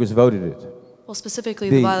because Congress voted it. Well,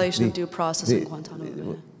 specifically the violation of due process in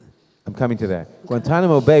Guantanamo Bay. I'm coming to that. Okay.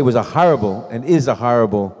 Guantanamo Bay was a horrible and is a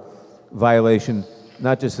horrible violation,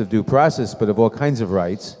 not just of due process, but of all kinds of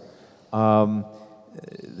rights.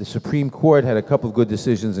 The Supreme Court had a couple of good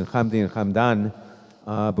decisions in Hamdi and Hamdan,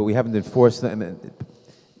 but we haven't enforced them.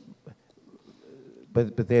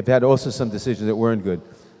 But they've had also some decisions that weren't good.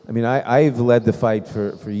 I mean, I've led the fight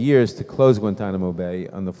for years to close Guantanamo Bay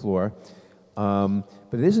on the floor. But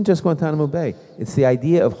it isn't just Guantanamo Bay. It's the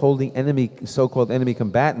idea of holding so-called enemy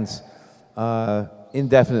combatants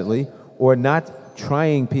indefinitely or not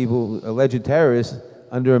trying people, alleged terrorists,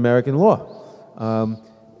 under American law.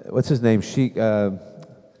 What's his name? Sheikh,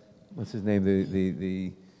 what's his name?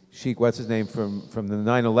 The Sheikh, what's his name from the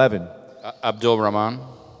 9/11? Abdul Rahman?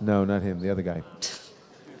 No, not him, the other guy.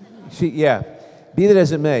 Yeah, be that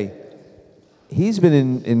as it may, he's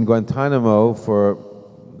been in Guantanamo for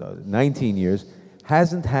 19 years,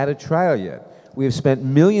 hasn't had a trial yet. We have spent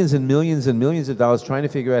millions and millions and millions of dollars trying to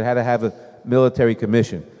figure out how to have a military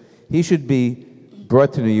commission. He should be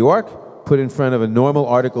brought to New York, put in front of a normal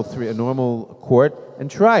Article 3, a normal court, and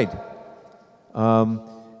tried.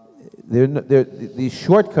 These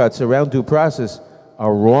shortcuts around due process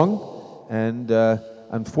are wrong, and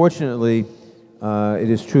unfortunately, it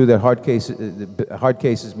is true that hard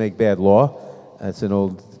cases make bad law. That's an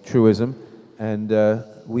old truism. And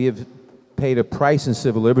we have paid a price in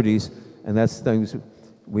civil liberties, and that's things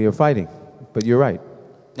we are fighting. But you're right.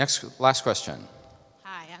 Last question.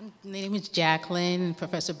 Hi, my name is Jacqueline,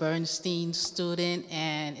 Professor Bernstein's student,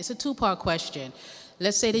 and it's a two-part question.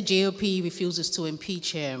 Let's say the GOP refuses to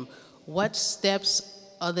impeach him. What steps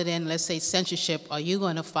other than, let's say, censorship, are you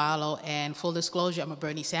going to follow? And full disclosure, I'm a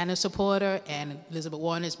Bernie Sanders supporter, and Elizabeth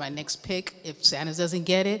Warren is my next pick if Sanders doesn't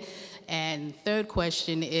get it. And third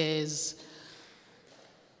question is,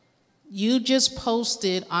 you just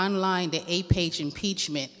posted online the 8-page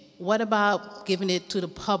impeachment. What about giving it to the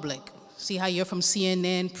public? See how you're from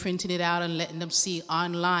CNN, printing it out and letting them see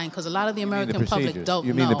online? Because a lot of the American public don't know.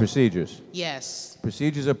 You mean the procedures? Yes.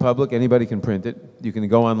 Procedures are public. Anybody can print it. You can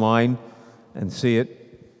go online and see it.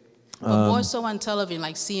 But more so on television,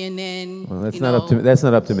 like CNN. Well, that's not up to me. That's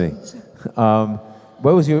not up to me.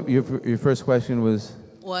 What was your first question? Was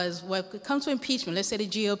when it comes to impeachment, let's say the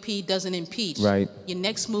GOP doesn't impeach. Right. Your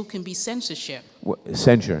next move can be censorship.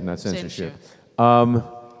 Censure, not censorship.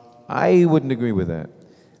 I wouldn't agree with that.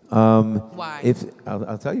 Why?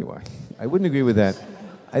 I'll tell you why. I wouldn't agree with that.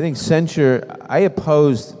 I think censure. I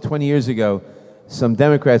opposed 20 years ago. Some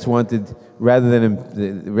Democrats wanted, rather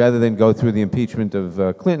than go through the impeachment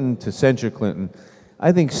of Clinton, to censure Clinton.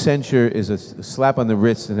 I think censure is a slap on the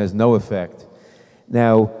wrist and has no effect.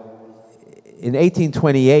 Now, in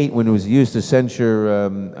 1828, when it was used to censure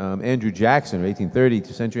Andrew Jackson, or 1830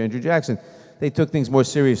 to censure Andrew Jackson, they took things more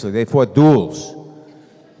seriously. They fought duels.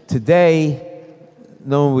 Today,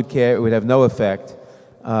 no one would care. It would have no effect.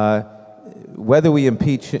 Whether we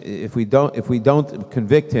impeach, if we don't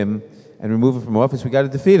convict him and remove him from office, we got to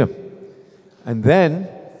defeat him. And then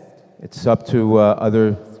it's up to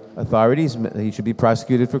other authorities. He should be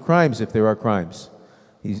prosecuted for crimes if there are crimes.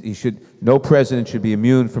 No president should be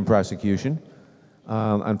immune from prosecution.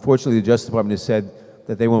 Unfortunately, the Justice Department has said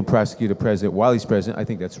that they won't prosecute a president while he's president. I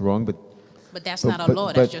think that's wrong, but that's not a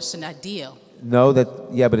law. That's just an ideal. No,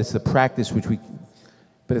 but it's the practice which we.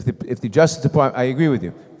 But if the Justice Department, I agree with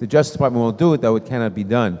you. If the Justice Department won't do it, though, it cannot be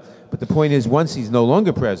done. But the point is, once he's no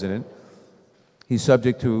longer president, he's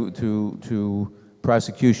subject to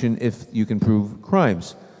prosecution if you can prove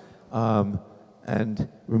crimes. And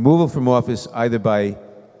removal from office either by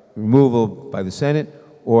removal by the Senate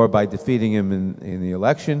or by defeating him in the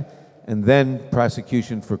election, and then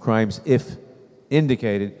prosecution for crimes, if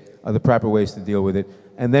indicated, are the proper ways to deal with it.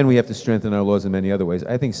 And then we have to strengthen our laws in many other ways.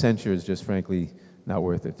 I think censure is just frankly not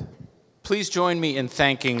worth it. Please join me in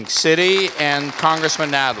thanking Citi and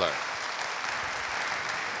Congressman Nadler.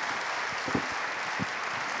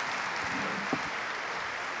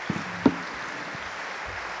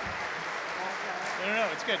 No,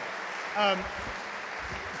 it's good.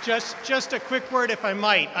 Just a quick word, if I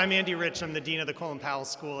might. I'm Andy Rich. I'm the Dean of the Colin Powell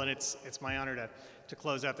School, and it's my honor to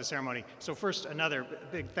close out the ceremony. So first, another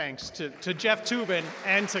big thanks to Jeff Toobin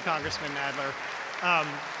and to Congressman Nadler.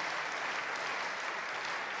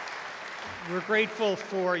 We're grateful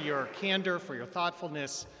for your candor, for your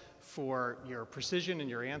thoughtfulness, for your precision in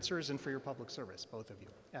your answers, and for your public service, both of you,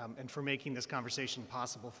 and for making this conversation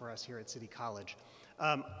possible for us here at City College.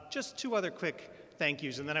 Just two other quick thank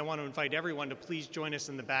yous, and then I want to invite everyone to please join us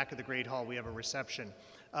in the back of the Great Hall. We have a reception.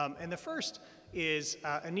 And the first is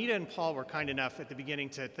Anita and Paul were kind enough at the beginning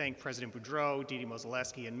to thank President Boudreau, Dee Dee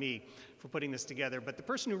Mozaleski, and me for putting this together. But the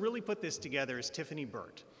person who really put this together is Tiffany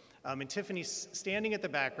Burt. And Tiffany's standing at the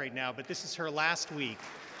back right now, but this is her last week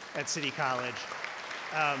at City College.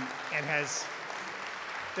 And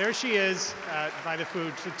there she is by the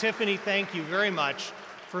food. So Tiffany, thank you very much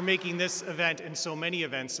for making this event and so many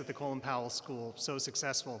events at the Colin Powell School so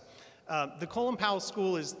successful. The Colin Powell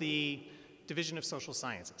School is the Division of Social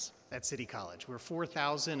Sciences at City College. We're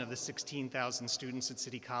 4,000 of the 16,000 students at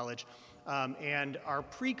City College, and our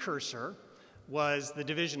precursor was the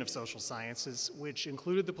Division of Social Sciences, which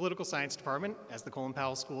included the Political Science Department, as the Colin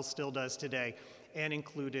Powell School still does today, and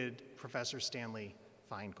included Professor Stanley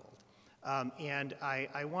Feingold. And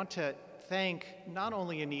I want to thank not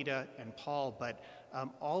only Anita and Paul, but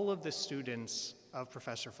all of the students of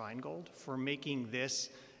Professor Feingold for making this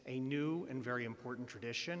a new and very important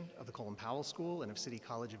tradition of the Colin Powell School and of City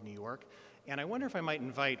College of New York. And I wonder if I might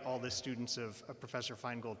invite all the students of Professor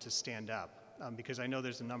Feingold to stand up, because I know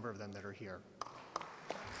there's a number of them that are here.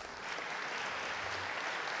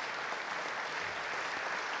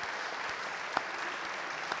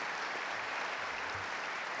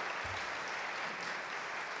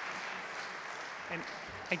 And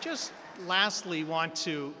I just lastly want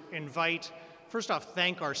to first off,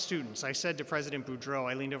 thank our students. I said to President Boudreau,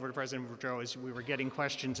 I leaned over to President Boudreau as we were getting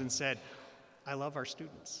questions and said, I love our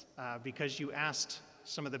students because you asked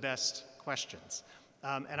some of the best questions.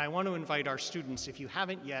 And I want to invite our students, if you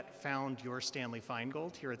haven't yet found your Stanley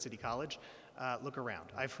Feingold here at City College, look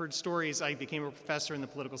around. I've heard stories. I became a professor in the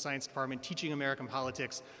political science department teaching American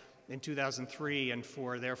politics in 2003, and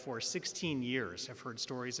for therefore 16 years have heard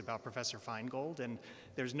stories about Professor Feingold, and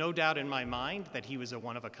there's no doubt in my mind that he was a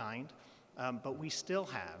one-of-a-kind, but we still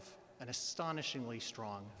have an astonishingly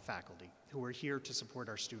strong faculty who are here to support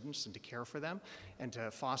our students and to care for them and to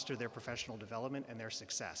foster their professional development and their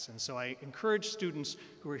success. And so I encourage students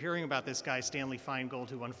who are hearing about this guy, Stanley Feingold,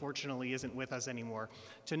 who unfortunately isn't with us anymore,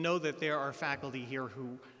 to know that there are faculty here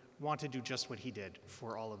who want to do just what he did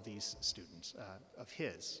for all of these students of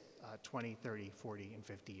his 20, 30, 40, and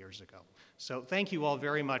 50 years ago. So thank you all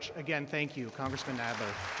very much. Again, thank you, Congressman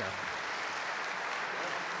Nadler.